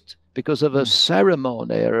priest, because of a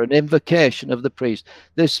ceremony or an invocation of the priest,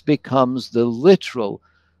 this becomes the literal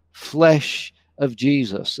flesh of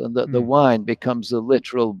Jesus, and that the wine becomes the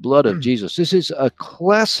literal blood of Jesus. This is a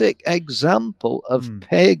classic example of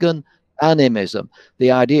pagan animism,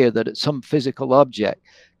 the idea that some physical object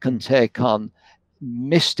can take on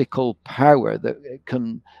mystical power that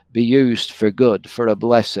can be used for good, for a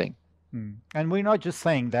blessing. And we're not just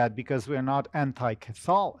saying that because we're not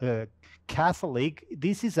Catholic.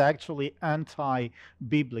 This is actually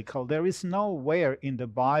anti-biblical. There is nowhere in the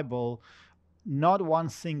Bible, not one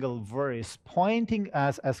single verse pointing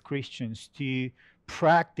us as Christians to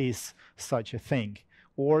practice such a thing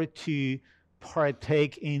or to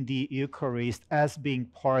partake in the Eucharist as being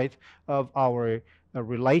part of our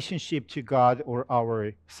relationship to God or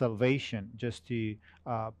our salvation, just to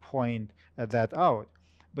point that out.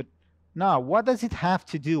 But now, what does it have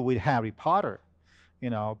to do with Harry Potter? You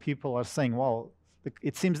know, people are saying, well,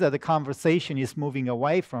 it seems that the conversation is moving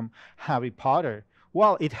away from Harry Potter.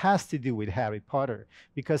 Well, it has to do with Harry Potter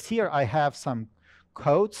because here I have some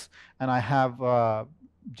quotes and I have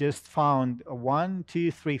just found one,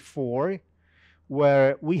 two, three, four,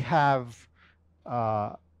 where we have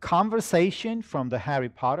conversation from the Harry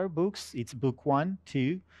Potter books. It's book 1,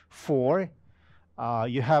 2, 4.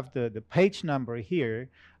 You have the page number here,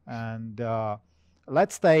 and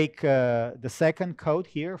let's take the second quote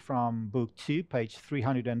here from book 2, page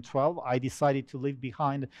 312. I decided to leave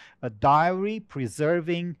behind a diary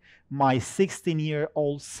preserving my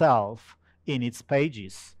 16-year-old self in its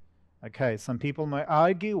pages. Okay, some people may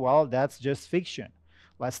argue, well, that's just fiction.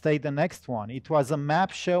 Let's take the next one. It was a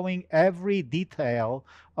map showing every detail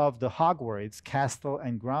of the Hogwarts castle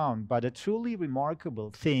and ground, but a truly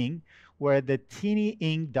remarkable thing were the teeny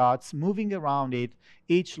ink dots moving around it,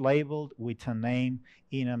 each labeled with a name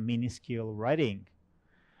in a minuscule writing.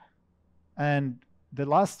 And the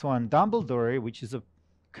last one, Dumbledore, which is a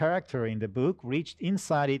character in the book, reached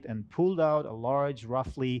inside it and pulled out a large,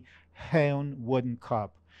 roughly hewn wooden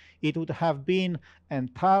cup. It would have been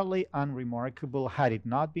entirely unremarkable had it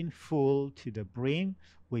not been full to the brim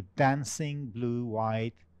with dancing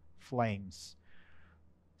blue-white flames.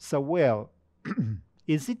 So, well,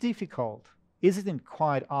 is it difficult? Is it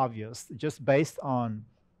quite obvious, just based on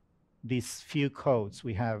these few quotes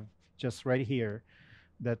we have just read here,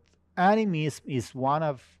 that animism is one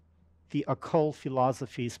of the occult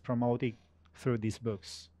philosophies promoted through these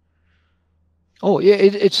books? Oh, yeah,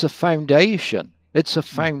 it's a foundation. It's a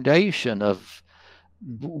foundation of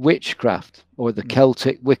witchcraft or the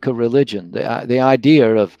Celtic Wicca religion. The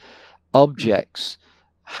idea of objects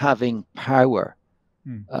having power,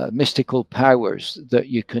 mystical powers that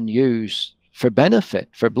you can use for benefit,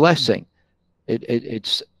 for blessing. It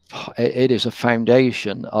is a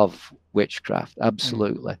foundation of witchcraft,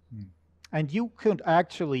 absolutely. And you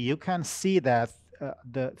can see that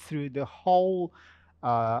through the whole.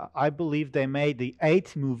 I believe they made the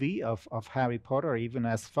 8th movie of Harry Potter. Even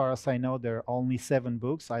as far as I know, there are only 7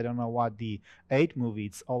 books. I don't know what the 8th movie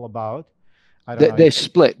is all about. I don't know. They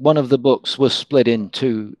split. One of the books was split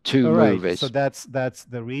into two movies. Right. So that's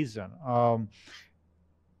the reason.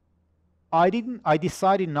 I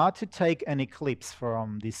decided not to take any clips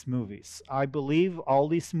from these movies. I believe all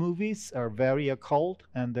these movies are very occult,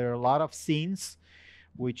 and there are a lot of scenes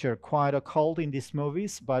which are quite occult in these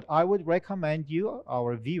movies. But I would recommend you,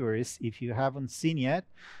 our viewers, if you haven't seen yet,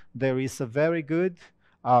 there is a very good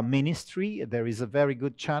ministry. There is a very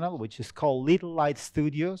good channel which is called Little Light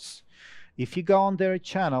Studios. If you go on their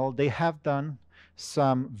channel, they have done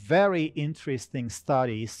some very interesting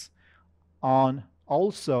studies on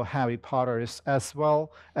also Harry Potter's, as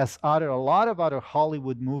well as a lot of other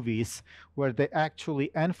Hollywood movies, where they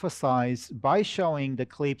actually emphasize by showing the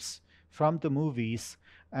clips from the movies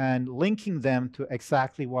and linking them to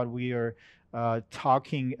exactly what we are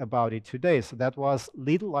talking about it today. So that was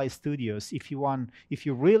Little Light Studios. If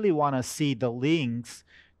you really want to see the links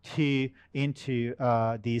into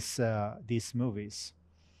these movies.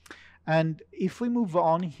 And if we move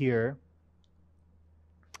on here,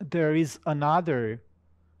 there is another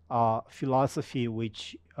philosophy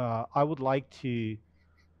which I would like to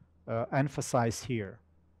emphasize here.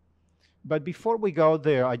 But before we go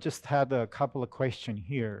there, I just had a couple of questions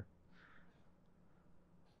here.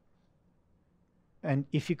 And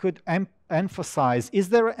if you could emphasize, is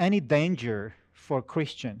there any danger for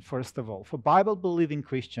Christian, first of all, for Bible-believing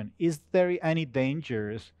Christian, is there any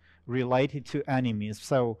dangers related to animism?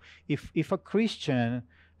 So if a Christian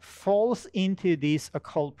falls into this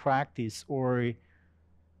occult practice or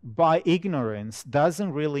by ignorance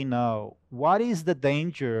doesn't really know, what is the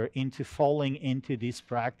danger into falling into this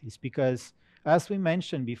practice? Because as we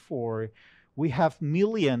mentioned before, we have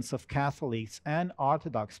millions of Catholics and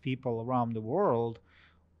Orthodox people around the world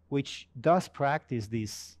which does practice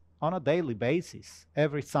on a daily basis,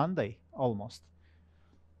 every Sunday almost.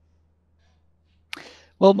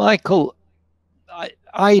 Well, Michael,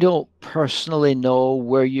 I don't personally know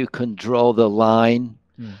where you can draw the line.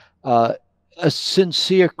 Uh, a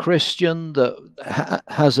sincere Christian that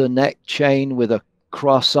has a neck chain with a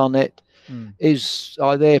cross on it,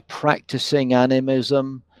 are they practicing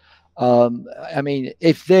animism? I mean,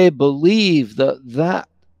 if they believe that that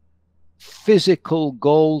physical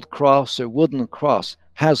gold cross or wooden cross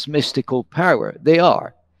has mystical power, they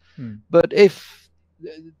are. But if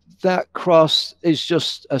that cross is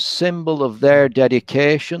just a symbol of their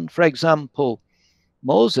dedication, for example,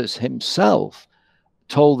 Moses himself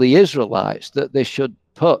told the Israelites that they should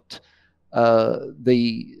put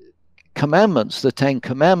the commandments, the Ten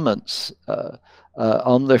Commandments,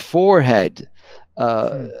 on their forehead.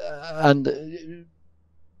 And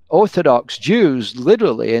Orthodox Jews,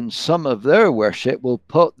 literally, in some of their worship, will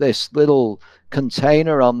put this little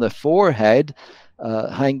container on the forehead,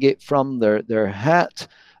 hang it from their hat,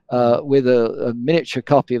 with a miniature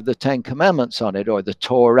copy of the Ten Commandments on it, or the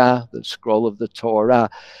Torah, the scroll of the Torah.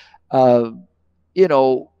 You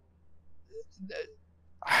know,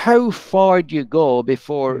 how far do you go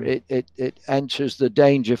before it enters the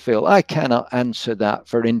danger field? I cannot answer that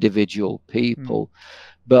for individual people,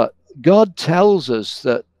 but God tells us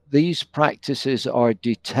that these practices are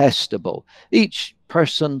detestable. Each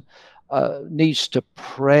person needs to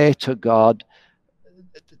pray to God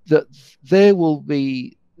that they will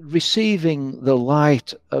be receiving the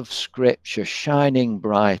light of Scripture shining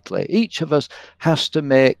brightly. Each of us has to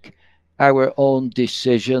make our own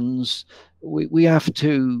decisions. We have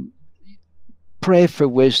to pray for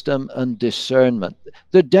wisdom and discernment.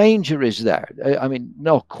 The danger is there. I mean,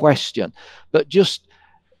 no question. But just,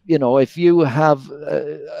 you know, if you have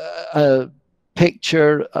a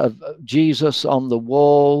picture of Jesus on the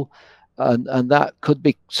wall, and that could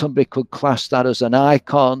be, somebody could class that as an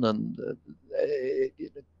icon and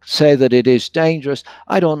say that it is dangerous.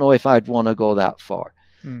 I don't know if I'd want to go that far.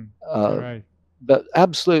 Right. But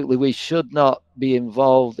absolutely, we should not be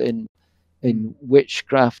involved in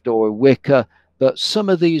witchcraft or Wicca. But some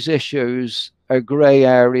of these issues are grey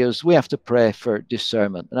areas. We have to pray for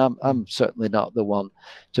discernment. And I'm certainly not the one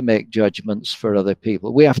to make judgments for other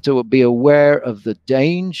people. We have to be aware of the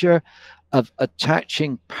danger of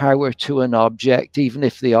attaching power to an object, even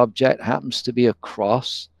if the object happens to be a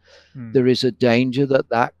cross. There is a danger that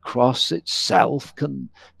that cross itself can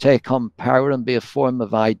take on power and be a form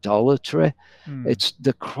of idolatry. It's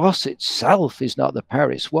the cross itself is not the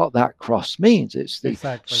power. It's what that cross means. It's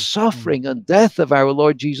the suffering and death of our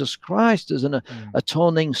Lord Jesus Christ as an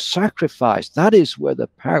atoning sacrifice. That is where the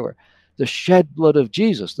power, the shed blood of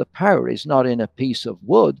Jesus, the power is not in a piece of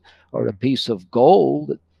wood or a piece of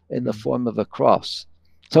gold in the form of a cross.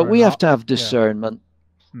 So we have to have discernment.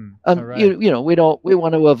 And you know, we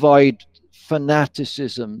want to avoid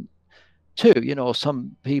fanaticism too. You know,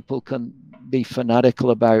 some people can be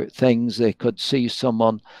fanatical about things. They could see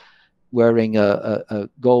someone wearing a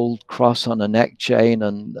gold cross on a neck chain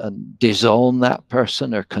and disown that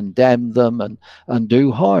person or condemn them and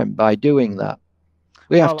do harm by doing that.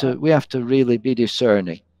 We have to really be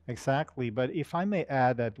discerning. Exactly. But if I may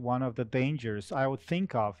add that one of the dangers I would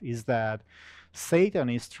think of is that Satan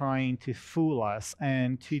is trying to fool us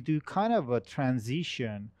and to do kind of a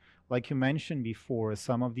transition. Like you mentioned before,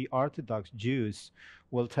 some of the Orthodox Jews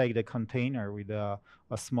will take the container with a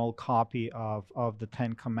small copy of the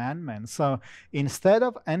Ten Commandments. So instead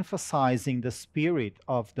of emphasizing the spirit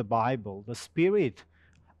of the Bible, the spirit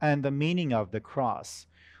and the meaning of the cross,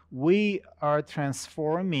 we are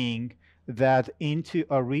transforming that into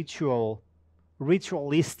a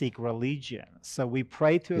ritualistic religion. So we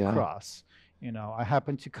pray to a cross. You know, I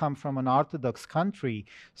happen to come from an Orthodox country,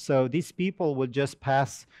 so these people will just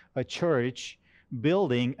pass a church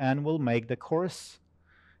building and will make the cross,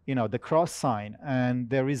 you know, the cross sign, and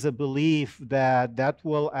there is a belief that that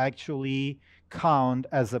will actually count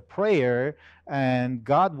as a prayer and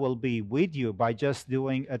God will be with you by just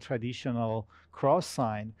doing a traditional cross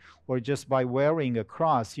sign or just by wearing a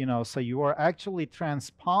cross, you know. So you are actually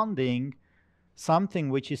transponding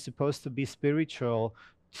something which is supposed to be spiritual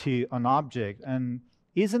to an object. And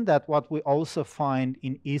isn't that what we also find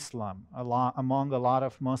in Islam, among a lot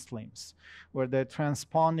of Muslims, where they're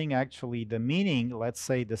transponding actually the meaning, let's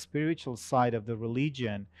say the spiritual side of the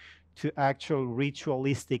religion, to actual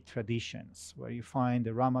ritualistic traditions, where you find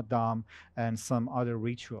the Ramadan and some other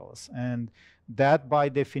rituals. And that, by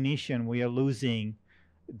definition, we are losing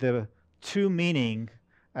the true meaning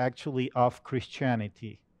actually of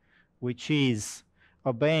Christianity, which is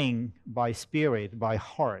obeying by spirit, by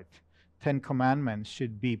heart. Ten Commandments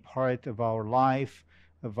should be part of our life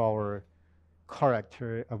of our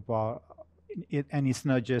character, about it, and it's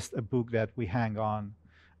not just a book that we hang on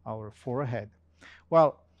our forehead.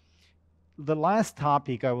 Well, the last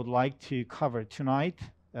topic I would like to cover tonight,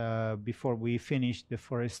 before we finish the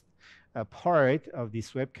first part of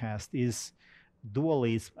this webcast, is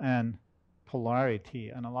dualism and polarity.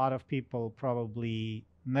 And a lot of people probably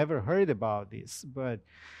never heard about this, but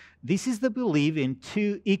this is the belief in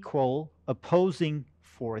two equal opposing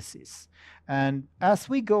forces. And as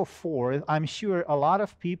we go forward, I'm sure a lot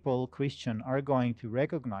of people, Christian, are going to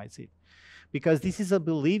recognize it, because this is a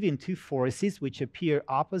belief in two forces which appear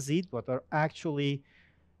opposite but are actually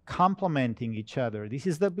complementing each other. This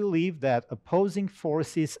is the belief that opposing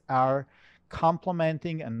forces are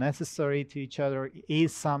complementing and necessary to each other,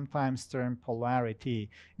 is sometimes termed polarity.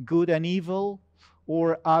 Good and evil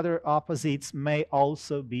or other opposites may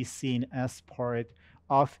also be seen as part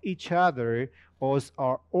of each other,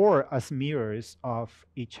 or as mirrors of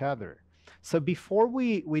each other. So before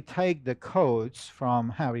we take the quotes from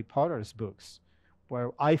Harry Potter's books,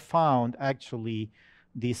 where I found actually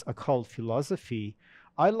this occult philosophy,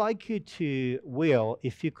 I'd like you to, Will,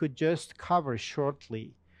 if you could just cover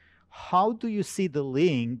shortly, how do you see the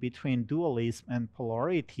link between dualism and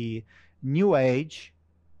polarity, New Age,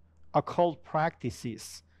 occult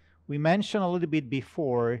practices? We mentioned a little bit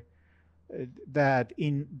before that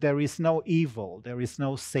there is no evil, there is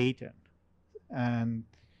no Satan, and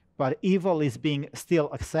but evil is being still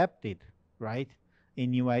accepted, right,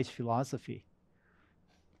 in New Age philosophy.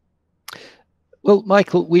 Well,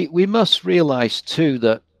 Michael, we must realize too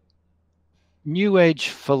that New Age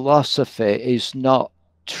philosophy is not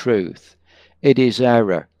truth, it is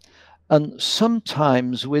error. And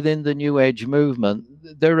sometimes within the New Age movement,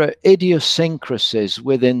 there are idiosyncrasies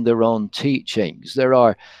within their own teachings. There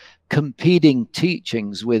are competing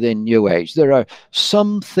teachings within New Age. There are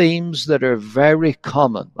some themes that are very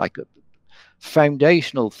common, like a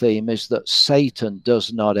foundational theme is that Satan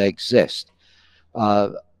does not exist.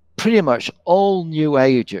 Pretty much all New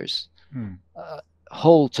Agers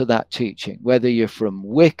hold to that teaching, whether you're from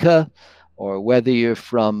Wicca or whether you're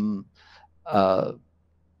from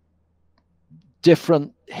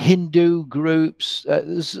different Hindu groups.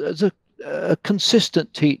 There's a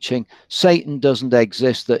consistent teaching. Satan doesn't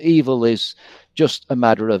exist, that evil is just a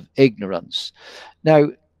matter of ignorance.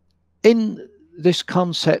 Now, in this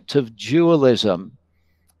concept of dualism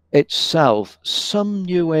itself, some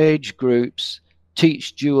New Age groups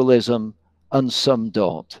teach dualism and some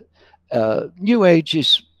don't. New Age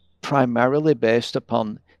is primarily based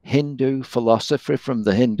upon Hindu philosophy from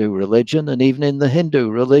the Hindu religion, and even in the Hindu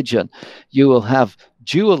religion, you will have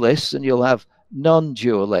dualists and you'll have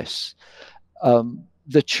non-dualists.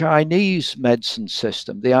 The Chinese medicine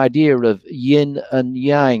system, the idea of yin and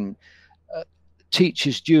yang,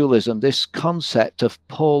 teaches dualism, this concept of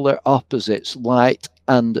polar opposites, light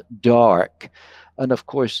and dark. And of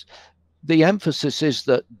course, the emphasis is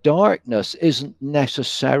that darkness isn't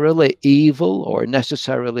necessarily evil or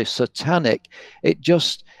necessarily satanic. It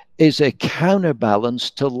just is a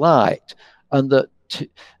counterbalance to light. And that,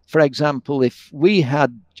 for example, if we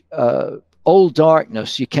had all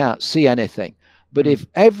darkness, you can't see anything. But if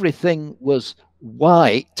everything was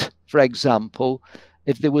white, for example,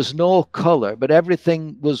 if there was no color, but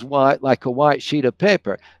everything was white, like a white sheet of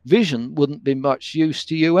paper, vision wouldn't be much use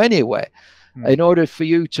to you anyway. In order for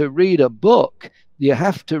you to read a book, you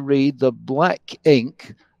have to read the black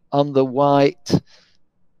ink on the white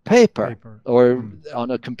paper. Or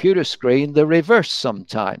on a computer screen, the reverse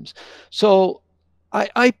sometimes. So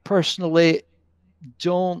I personally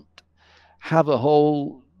don't have a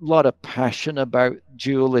whole lot of passion about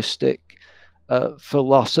dualistic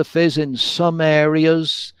philosophies. In some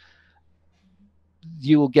areas,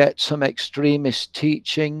 you will get some extremist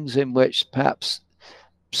teachings in which perhaps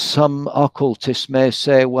some occultists may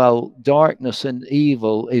say, well, darkness and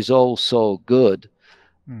evil is also good.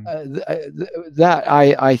 That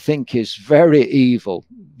I think is very evil.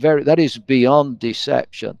 That is beyond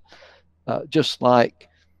deception. Just like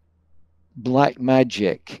black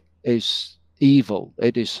magic is evil,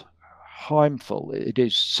 it is harmful. It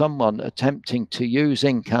is someone attempting to use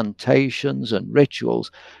incantations and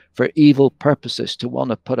rituals for evil purposes, to want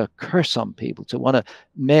to put a curse on people, to want to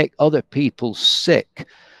make other people sick,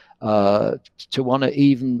 to want to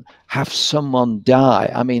even have someone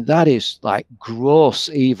die. I mean, that is like gross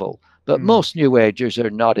evil. But most New Agers are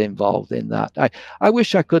not involved in that. I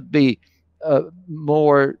wish I could be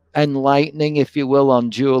more enlightening, if you will, on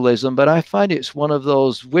dualism, but I find it's one of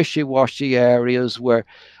those wishy-washy areas where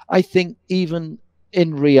I think even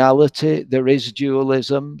in reality there is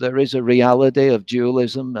dualism. There is a reality of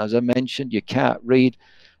dualism. As I mentioned, you can't read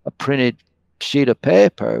a printed sheet of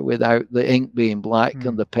paper without the ink being black and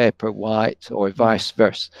Hmm. the paper white, or Hmm. vice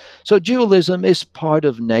versa. So dualism is part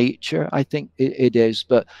of nature. I think it is.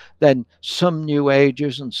 But then some New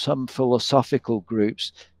Agers and some philosophical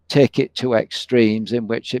groups take it to extremes in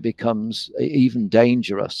which it becomes even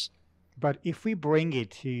dangerous. But if we bring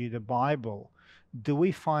it to the Bible, do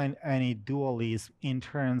we find any dualism in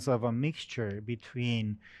terms of a mixture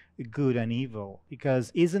between good and evil?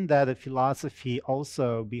 Because isn't that a philosophy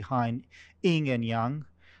also behind yin and yang,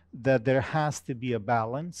 that there has to be a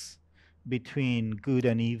balance between good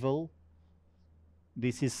and evil?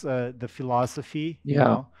 This is the philosophy, you Yeah,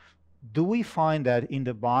 know. Do we find that in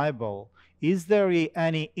the Bible? Is there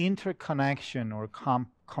any interconnection or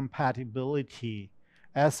compatibility?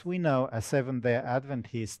 As we know, as Seventh-day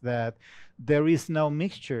Adventists, that there is no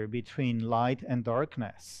mixture between light and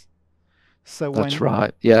darkness. So that's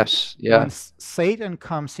right. Yes, when yeah, Satan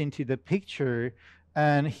comes into the picture,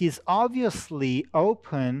 and he's obviously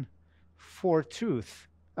open for truth,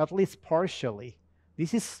 at least partially.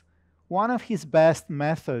 This is one of his best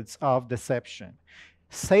methods of deception.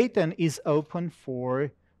 Satan is open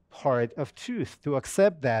for part of truth, to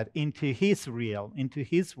accept that into his realm, into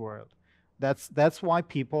his world. That's why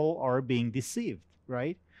people are being deceived,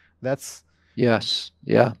 right? That's yes,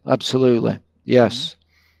 yeah, absolutely. mhm. Yes.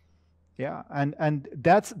 Yeah, and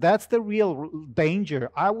that's the real danger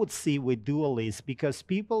I would see with dualists, because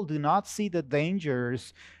people do not see the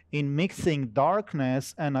dangers in mixing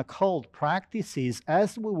darkness and occult practices,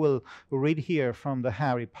 as we will read here from the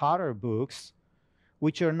Harry Potter books,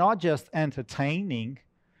 which are not just entertaining,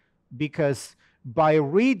 because by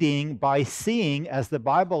reading, by seeing, as the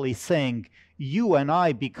Bible is saying, you and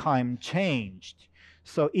I become changed.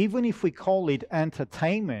 So even if we call it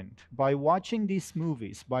entertainment, by watching these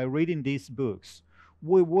movies, by reading these books,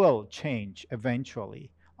 we will change eventually,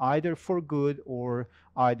 either for good or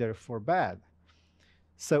either for bad.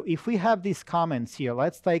 So if we have these comments here,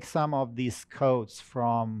 let's take some of these quotes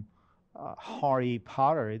from Harry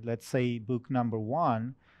Potter, let's say book number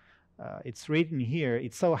 1. It's written here,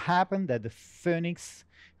 it so happened that the phoenix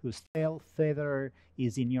whose tail feather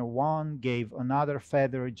is in your wand gave another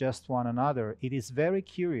feather just one another. It is very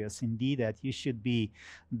curious indeed that you should be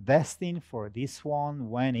destined for this one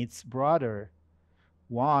when its brother,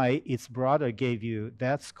 why its brother gave you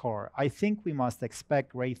that scar. I think we must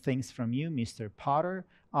expect great things from you, Mr. Potter.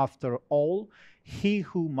 After all, he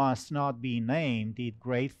who must not be named did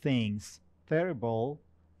great things. Terrible,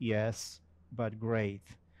 yes, but great.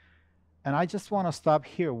 And I just want to stop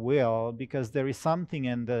here, Will, because there is something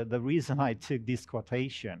in the reason I took this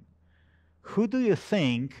quotation. Who do you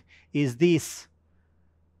think is this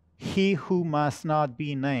he who must not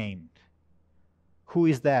be named? Who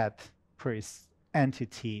is that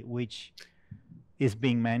entity which is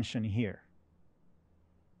being mentioned here?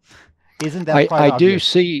 Isn't that quite I do obvious?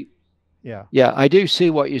 see. Yeah. Yeah, I do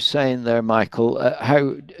see what you're saying there, Michael.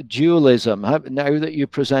 How dualism, now that you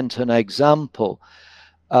present an example,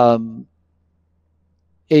 um,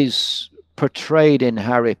 is portrayed in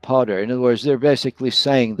Harry Potter. In other words, they're basically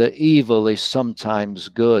saying that evil is sometimes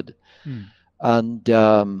good. Hmm. And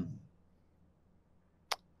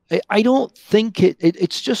I don't think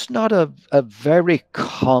it's just not a very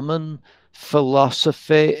common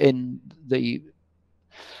philosophy in the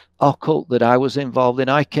occult that I was involved in.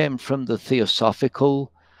 I came from the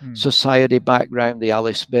Theosophical Hmm. Society background, the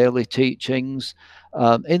Alice Bailey teachings.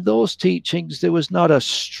 In those teachings, there was not a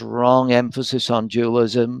strong emphasis on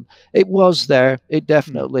dualism. It was there. It Hmm.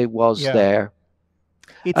 definitely was Yeah. there.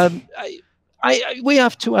 It's Um, we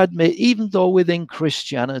have to admit, even though within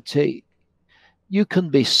Christianity, you can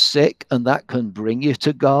be sick and that can bring you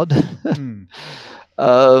to God. hmm.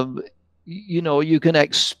 um, you know, you can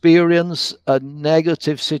experience a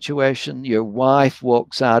negative situation. Your wife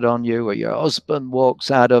walks out on you, or your husband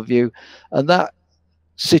walks out of you, and that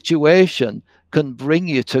situation can bring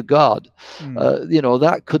you to God. Hmm. You know,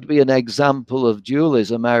 that could be an example of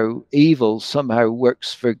dualism, how evil somehow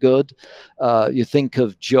works for good. You think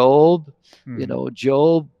of Job. You Hmm. know,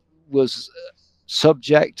 Job was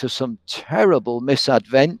subject to some terrible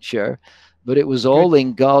misadventure, but it was Good. all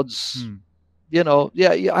in God's. Hmm. You know,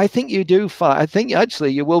 yeah, I think you do find. I think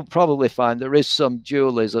actually you will probably find there is some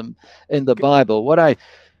dualism in the Good. Bible.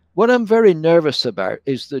 What I'm very nervous about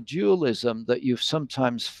is the dualism that you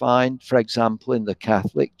sometimes find, for example, in the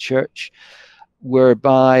Catholic Church,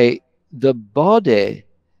 whereby the body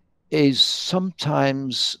is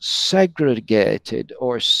sometimes segregated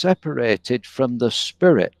or separated from the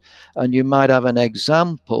spirit. And you might have an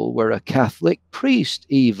example where a Catholic priest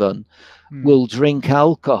even Hmm. will drink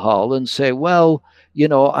alcohol and say, well, you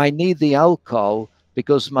know, I need the alcohol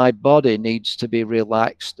because my body needs to be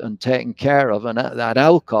relaxed and taken care of, and that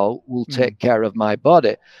alcohol will take care of my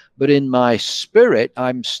body. But in my spirit,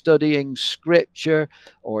 I'm studying scripture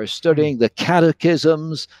or studying the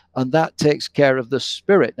catechisms, and that takes care of the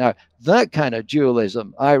spirit. Now, that kind of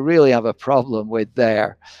dualism, I really have a problem with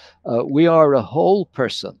there. We are a whole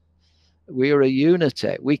person. We are a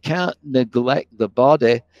unity. We can't neglect the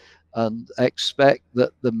body and expect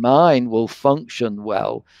that the mind will function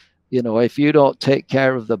well. You know, if you don't take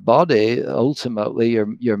care of the body, ultimately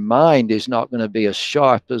your mind is not going to be as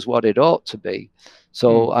sharp as what it ought to be.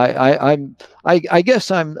 So I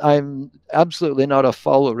guess I'm absolutely not a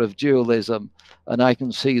follower of dualism, and I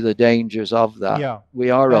can see the dangers of that. Yeah. We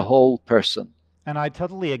are a whole person. And I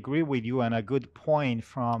totally agree with you, and a good point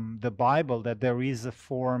from the Bible that there is a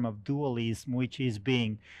form of dualism which is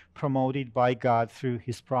being promoted by God through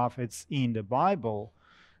his prophets in the Bible.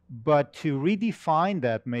 But to redefine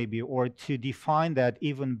that, maybe, or to define that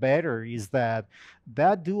even better, is that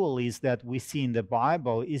that dualism that we see in the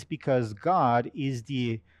Bible is because God is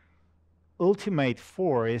the ultimate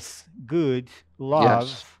force, good, love,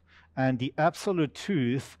 Yes. and the absolute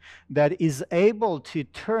truth that is able to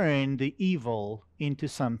turn the evil into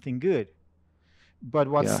something good. But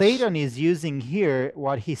what Satan is using here,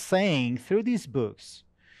 what he's saying through these books,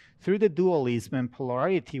 through the dualism and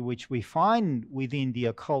polarity which we find within the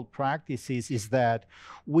occult practices, is that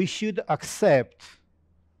we should accept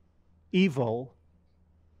evil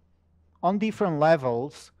on different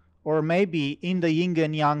levels, or maybe in the yin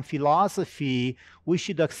and yang philosophy, we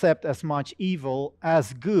should accept as much evil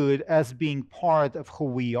as good, as being part of who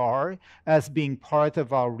we are, as being part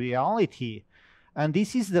of our reality. And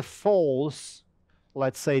this is the false,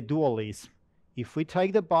 let's say, dualism. If we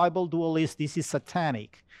take the Bible dualist, this is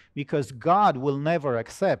satanic, because God will never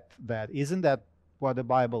accept that. Isn't that what the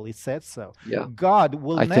Bible is said so? Yeah. God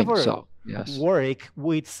will never so. Yes. work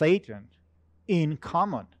with Satan in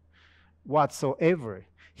common whatsoever.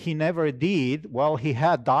 He never did. Well, he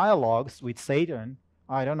had dialogues with Satan.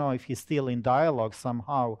 I don't know if he's still in dialogue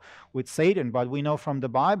somehow with Satan, but we know from the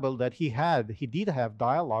Bible that he did have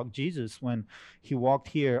dialogue. Jesus, when he walked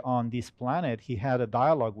here on this planet, he had a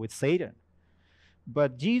dialogue with Satan.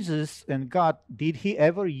 But Jesus and God, did he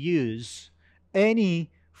ever use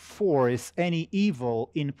any force, any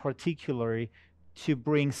evil in particular, to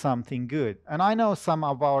bring something good? And I know some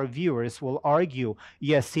of our viewers will argue,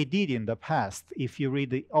 yes, he did in the past, if you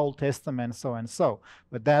read the Old Testament, so and so.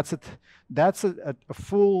 But that's a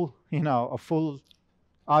full, a full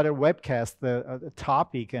other webcast, a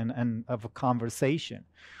topic and of a conversation.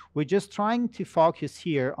 We're just trying to focus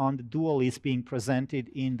here on the dualism being presented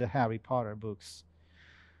in the Harry Potter books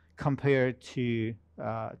compared to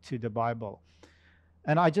the Bible.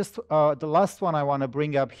 And I just, the last one I want to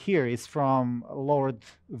bring up here is from Lord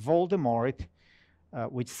Voldemort,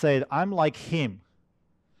 which said, "I'm like him.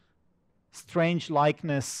 Strange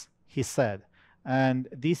likeness," he said. And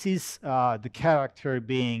this is the character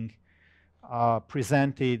being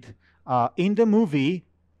presented in the movie,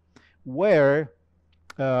 where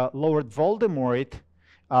Lord Voldemort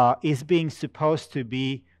is being supposed to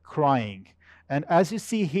be crying. And as you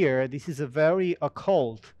see here, this is a very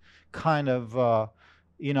occult kind of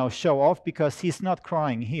show off, because he's not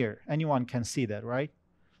crying here. Anyone can see that, right?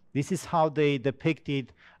 This is how they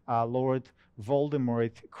depicted Lord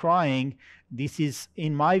Voldemort crying. This is,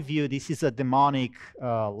 in my view, this is a demonic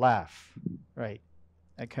laugh, right?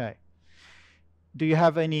 Okay. Do you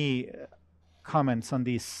have any comments on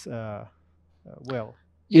this, Will?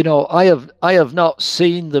 You know, I have not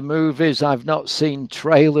seen the movies. I've not seen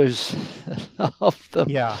trailers of them.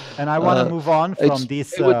 Yeah, and I want to move on from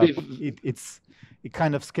this. It's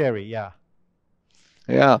kind of scary. Yeah.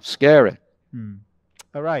 Yeah, scary.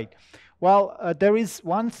 All right. Well, there is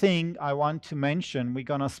one thing I want to mention. We're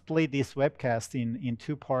gonna split this webcast in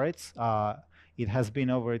two parts. It has been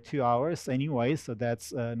over 2 hours anyway, so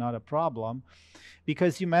that's not a problem,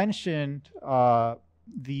 because you mentioned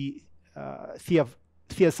the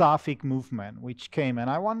Theosophic movement which came, and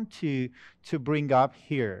I want to bring up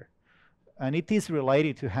here, and it is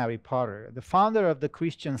related to Harry Potter. The founder of the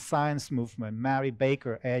Christian Science movement, Mary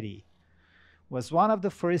Baker Eddy, was one of the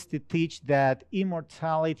first to teach that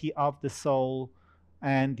immortality of the soul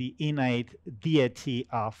and the innate deity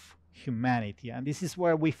of humanity. And this is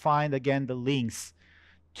where we find again the links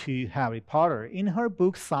to Harry Potter. In her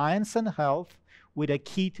book Science and Health, with a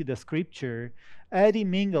key to the scripture, Eddy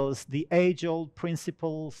mingles the age-old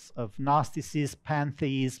principles of Gnosticism,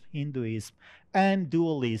 pantheism, Hinduism, and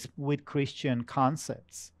dualism with Christian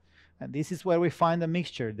concepts. And this is where we find a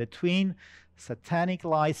mixture. The twin satanic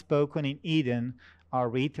lies spoken in Eden are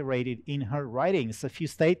reiterated in her writings. A few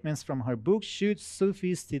statements from her book should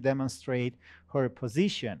suffice to demonstrate her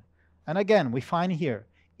position. And again, we find here,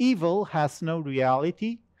 evil has no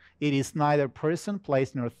reality. It is neither person,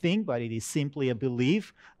 place, nor thing, but it is simply a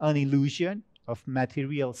belief, an illusion of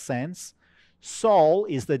material sense. Soul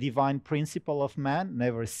is the divine principle of man,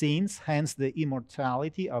 never sins, hence the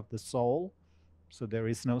immortality of the soul. So there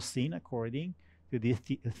is no sin according to this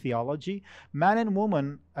theology. Man and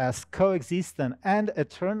woman as coexistent and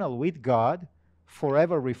eternal with God,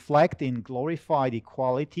 forever reflect in glorified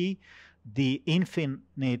equality the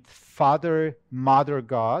infinite Father, Mother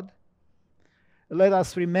God. Let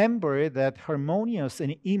us remember that harmonious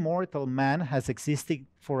and immortal man has existed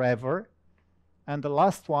forever. And the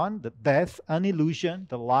last one, the death, an illusion,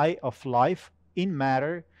 the lie of life in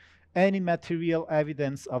matter. Any material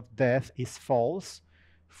evidence of death is false,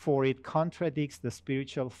 for it contradicts the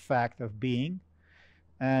spiritual fact of being.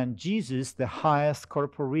 And Jesus, the highest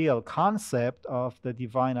corporeal concept of the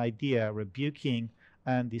divine idea, rebuking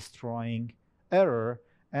and destroying error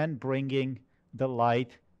and bringing the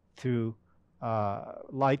light to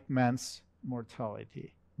light man's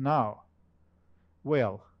mortality. Now,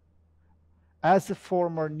 well, as a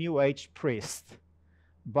former New Age priest,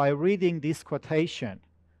 by reading this quotation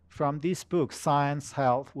from this book, Science,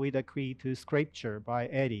 Health, with a Key to Scripture by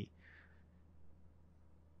Eddie,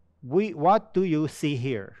 what do you see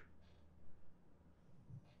here?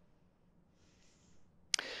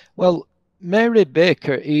 Well, Mary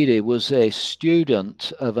Baker Eddy was a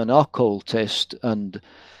student of an occultist and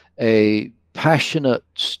a passionate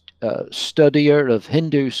studier of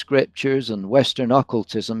Hindu scriptures and Western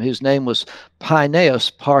occultism. His name was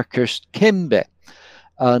Phineas Parkhurst Kimbe.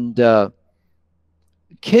 And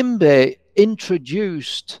Kimbe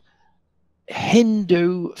introduced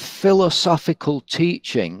Hindu philosophical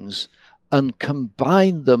teachings and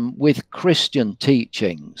combined them with Christian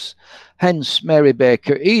teachings. Hence, Mary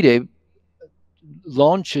Baker Eddy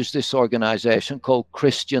launches this organization called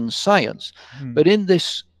Christian Science. But in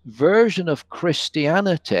this version of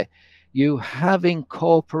Christianity, you have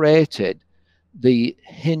incorporated the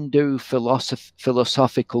Hindu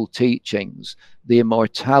philosophical teachings, the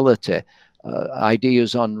immortality,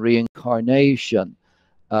 ideas on reincarnation,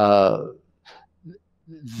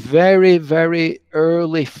 very, very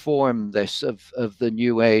early form this of the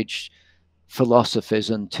New Age philosophies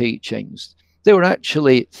and teachings. There were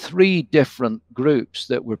actually 3 different groups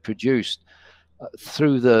that were produced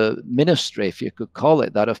through the ministry, if you could call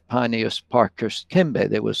it that, of Phineas Parkhurst Kimbe.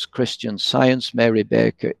 There was Christian Science, Mary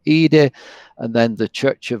Baker Eddy, and then the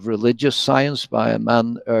Church of Religious Science by a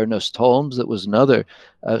man, Ernest Holmes, that was another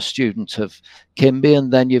student of Kimbe.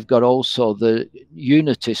 And then you've got also the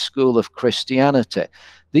Unity School of Christianity.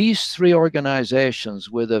 These 3 organizations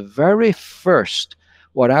were the very first,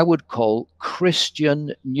 what I would call,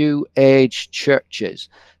 Christian New Age churches.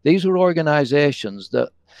 These were organizations that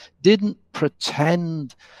didn't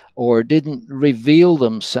pretend or didn't reveal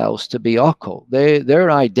themselves to be occult. Their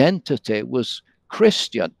identity was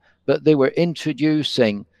Christian, but they were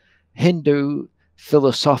introducing Hindu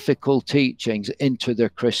philosophical teachings into their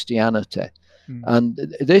Christianity. And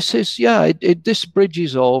this is, this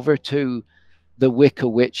bridges over to the Wicca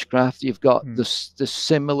witchcraft. You've got the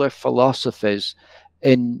similar philosophies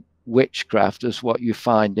in witchcraft as what you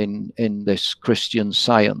find in this Christian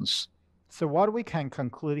Science. So what we can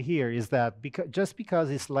conclude here is that just because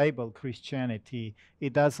it's labeled Christianity,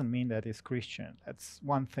 it doesn't mean that it's Christian. That's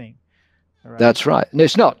one thing. Right? That's right. And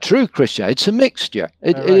it's not true Christianity. It's a mixture.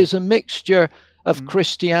 It is a mixture of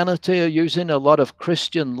Christianity, using a lot of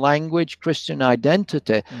Christian language, Christian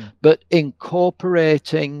identity, but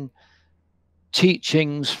incorporating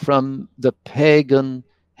teachings from the pagan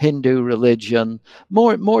Hindu religion,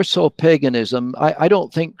 more so paganism. I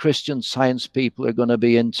don't think Christian Science people are going to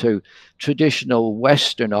be into traditional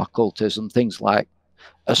Western occultism, things like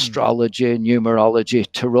astrology, numerology,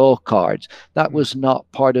 tarot cards. That was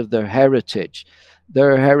not part of their heritage.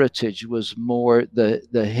 Their heritage was more the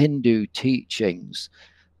Hindu teachings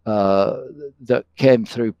that came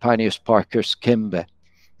through Phineas Parkhurst Kimbe.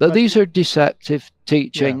 But these are deceptive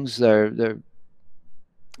teachings. They're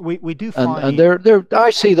we do find, and they're I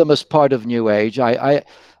see them as part of New Age.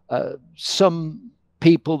 Some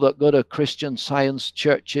people that go to Christian Science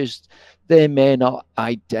churches, they may not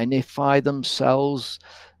identify themselves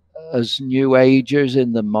as New Agers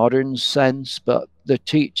in the modern sense, but the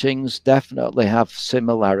teachings definitely have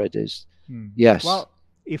similarities. Yes. Well,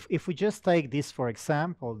 if we just take this for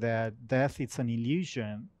example, that death it's an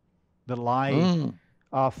illusion, the lie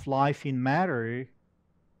of life in matter,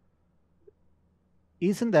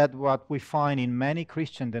 isn't that what we find in many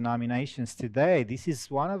Christian denominations today? This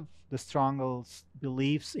is one of the strongest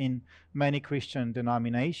beliefs in many Christian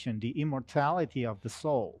denominations, the immortality of the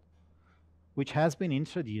soul, which has been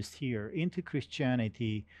introduced here into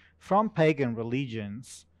Christianity from pagan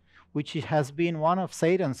religions, which has been one of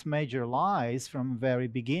Satan's major lies from the very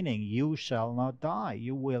beginning. You shall not die.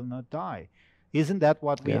 You will not die. Isn't that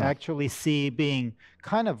what we Yeah. actually see being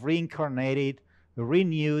kind of reincarnated,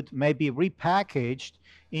 renewed, maybe repackaged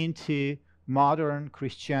into modern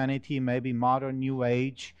Christianity, maybe modern New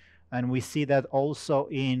Age? And we see that also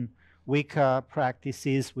in Wicca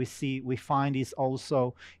practices. We find this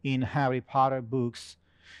also in Harry Potter books.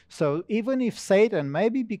 So even if Satan,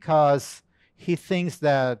 maybe because he thinks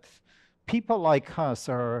that people like us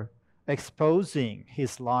are exposing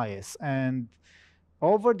his lies, and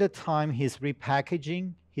over the time he's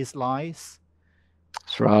repackaging his lies,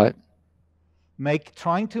 That's right.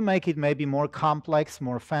 trying to make it maybe more complex,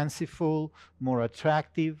 more fanciful, more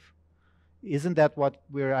attractive. Isn't that what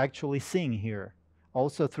we're actually seeing here?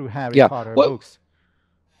 Also through Harry Yeah. Potter Well, books.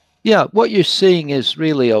 yeah, what you're seeing is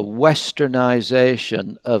really a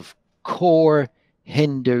westernization of core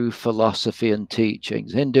Hindu philosophy and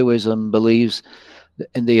teachings. Hinduism believes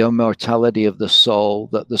in the immortality of the soul,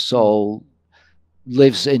 that the Mm, soul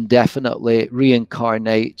lives indefinitely, it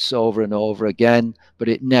reincarnates over and over again, but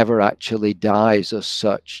it never actually dies as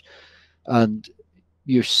such. And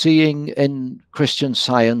you're seeing in Christian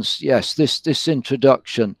Science, yes, this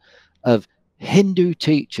introduction of Hindu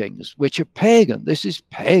teachings, which are pagan. This is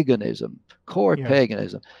paganism, core yeah.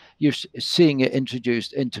 paganism. You're seeing it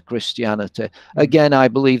introduced into Christianity. Mm, Again, I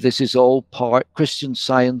believe this is all part Christian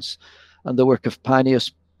Science and the work of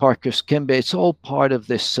Pineus Parkhurst Kimby. It's all part of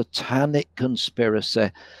this satanic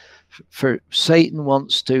conspiracy for Satan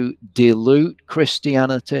wants to dilute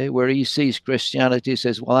Christianity. Where he sees Christianity, he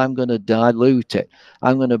says, well, I'm going to dilute it.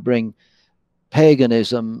 I'm going to bring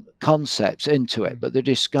paganism concepts into it, mm, but they're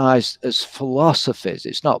disguised as philosophies.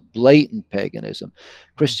 It's not blatant paganism.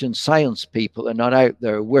 mm, Christian Science people are not out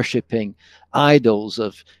there worshipping idols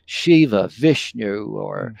of Shiva, Vishnu,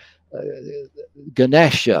 or mm, uh,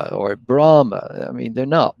 Ganesha or Brahma. I mean, they're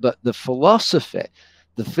not. But the philosophy,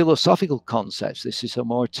 the philosophical concepts, this is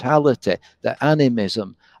immortality, the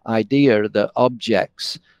animism idea that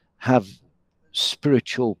objects have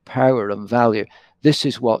spiritual power and value. This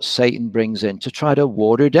is what Satan brings in to try to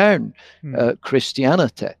water down mm,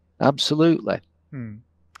 Christianity. Absolutely. mm.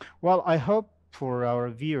 Well, I hope for our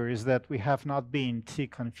viewers that we have not been too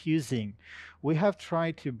confusing. We have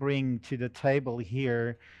tried to bring to the table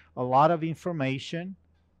here a lot of information.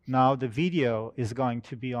 Now, the video is going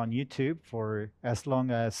to be on YouTube for as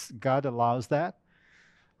long as God allows that.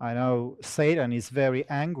 I know Satan is very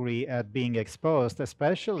angry at being exposed,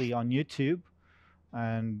 especially on YouTube.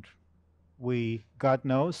 And God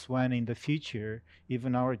knows when in the future,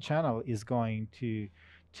 even our channel is going to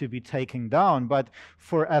be taken down. But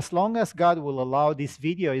for as long as God will allow, this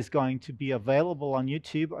video is going to be available on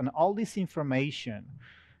YouTube, and all this information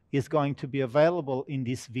is going to be available in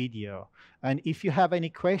this video. And if you have any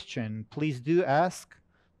question, please do ask.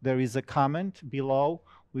 There is a comment below.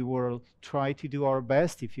 We will try to do our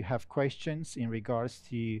best. If you have questions in regards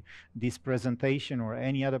to this presentation or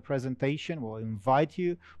any other presentation, we'll invite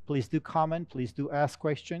you. Please do comment. Please do ask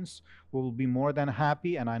questions. We will be more than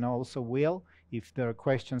happy, and I know also will, if there are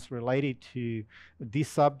questions related to these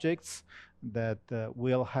subjects that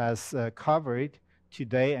Will has covered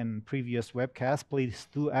today and previous webcasts, please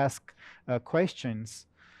do ask questions.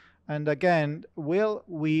 And again,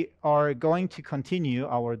 we are going to continue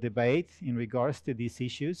our debate in regards to these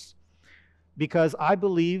issues, because I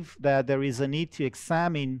believe that there is a need to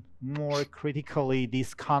examine more critically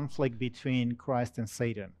this conflict between Christ and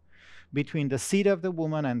Satan, between the seed of the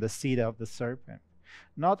woman and the seed of the serpent.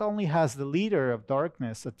 Not only has the leader of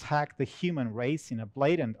darkness attacked the human race in a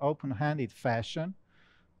blatant, open-handed fashion,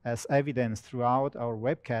 as evidenced throughout our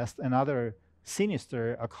webcast and other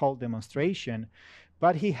sinister occult demonstration,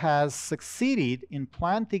 but he has succeeded in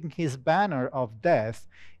planting his banner of death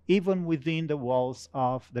even within the walls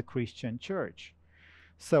of the Christian church.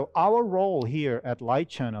 So our role here at Light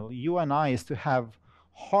Channel, you and I, is to have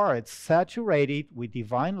hearts saturated with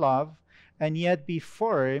divine love and yet be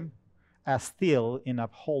firm as still in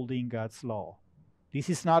upholding God's law. This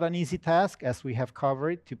is not an easy task, as we have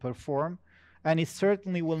covered, to perform, and it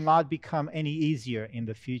certainly will not become any easier in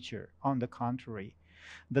the future. On the contrary,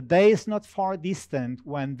 the day is not far distant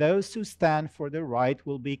when those who stand for the right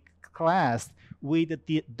will be classed with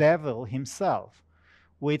the devil himself.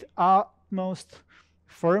 With utmost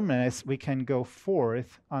firmness, we can go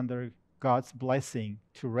forth under God's blessing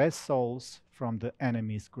to wrest souls from the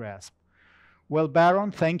enemy's grasp. Well,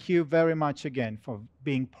 Baron, thank you very much again for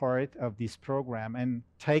being part of this program and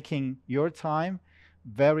taking your time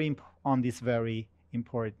on this very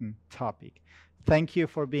important topic. Thank you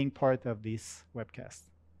for being part of this webcast.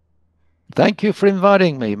 Thank you for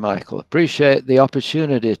inviting me, Michael. Appreciate the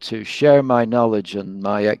opportunity to share my knowledge and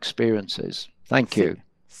my experiences. Thank you.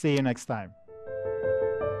 See you next time.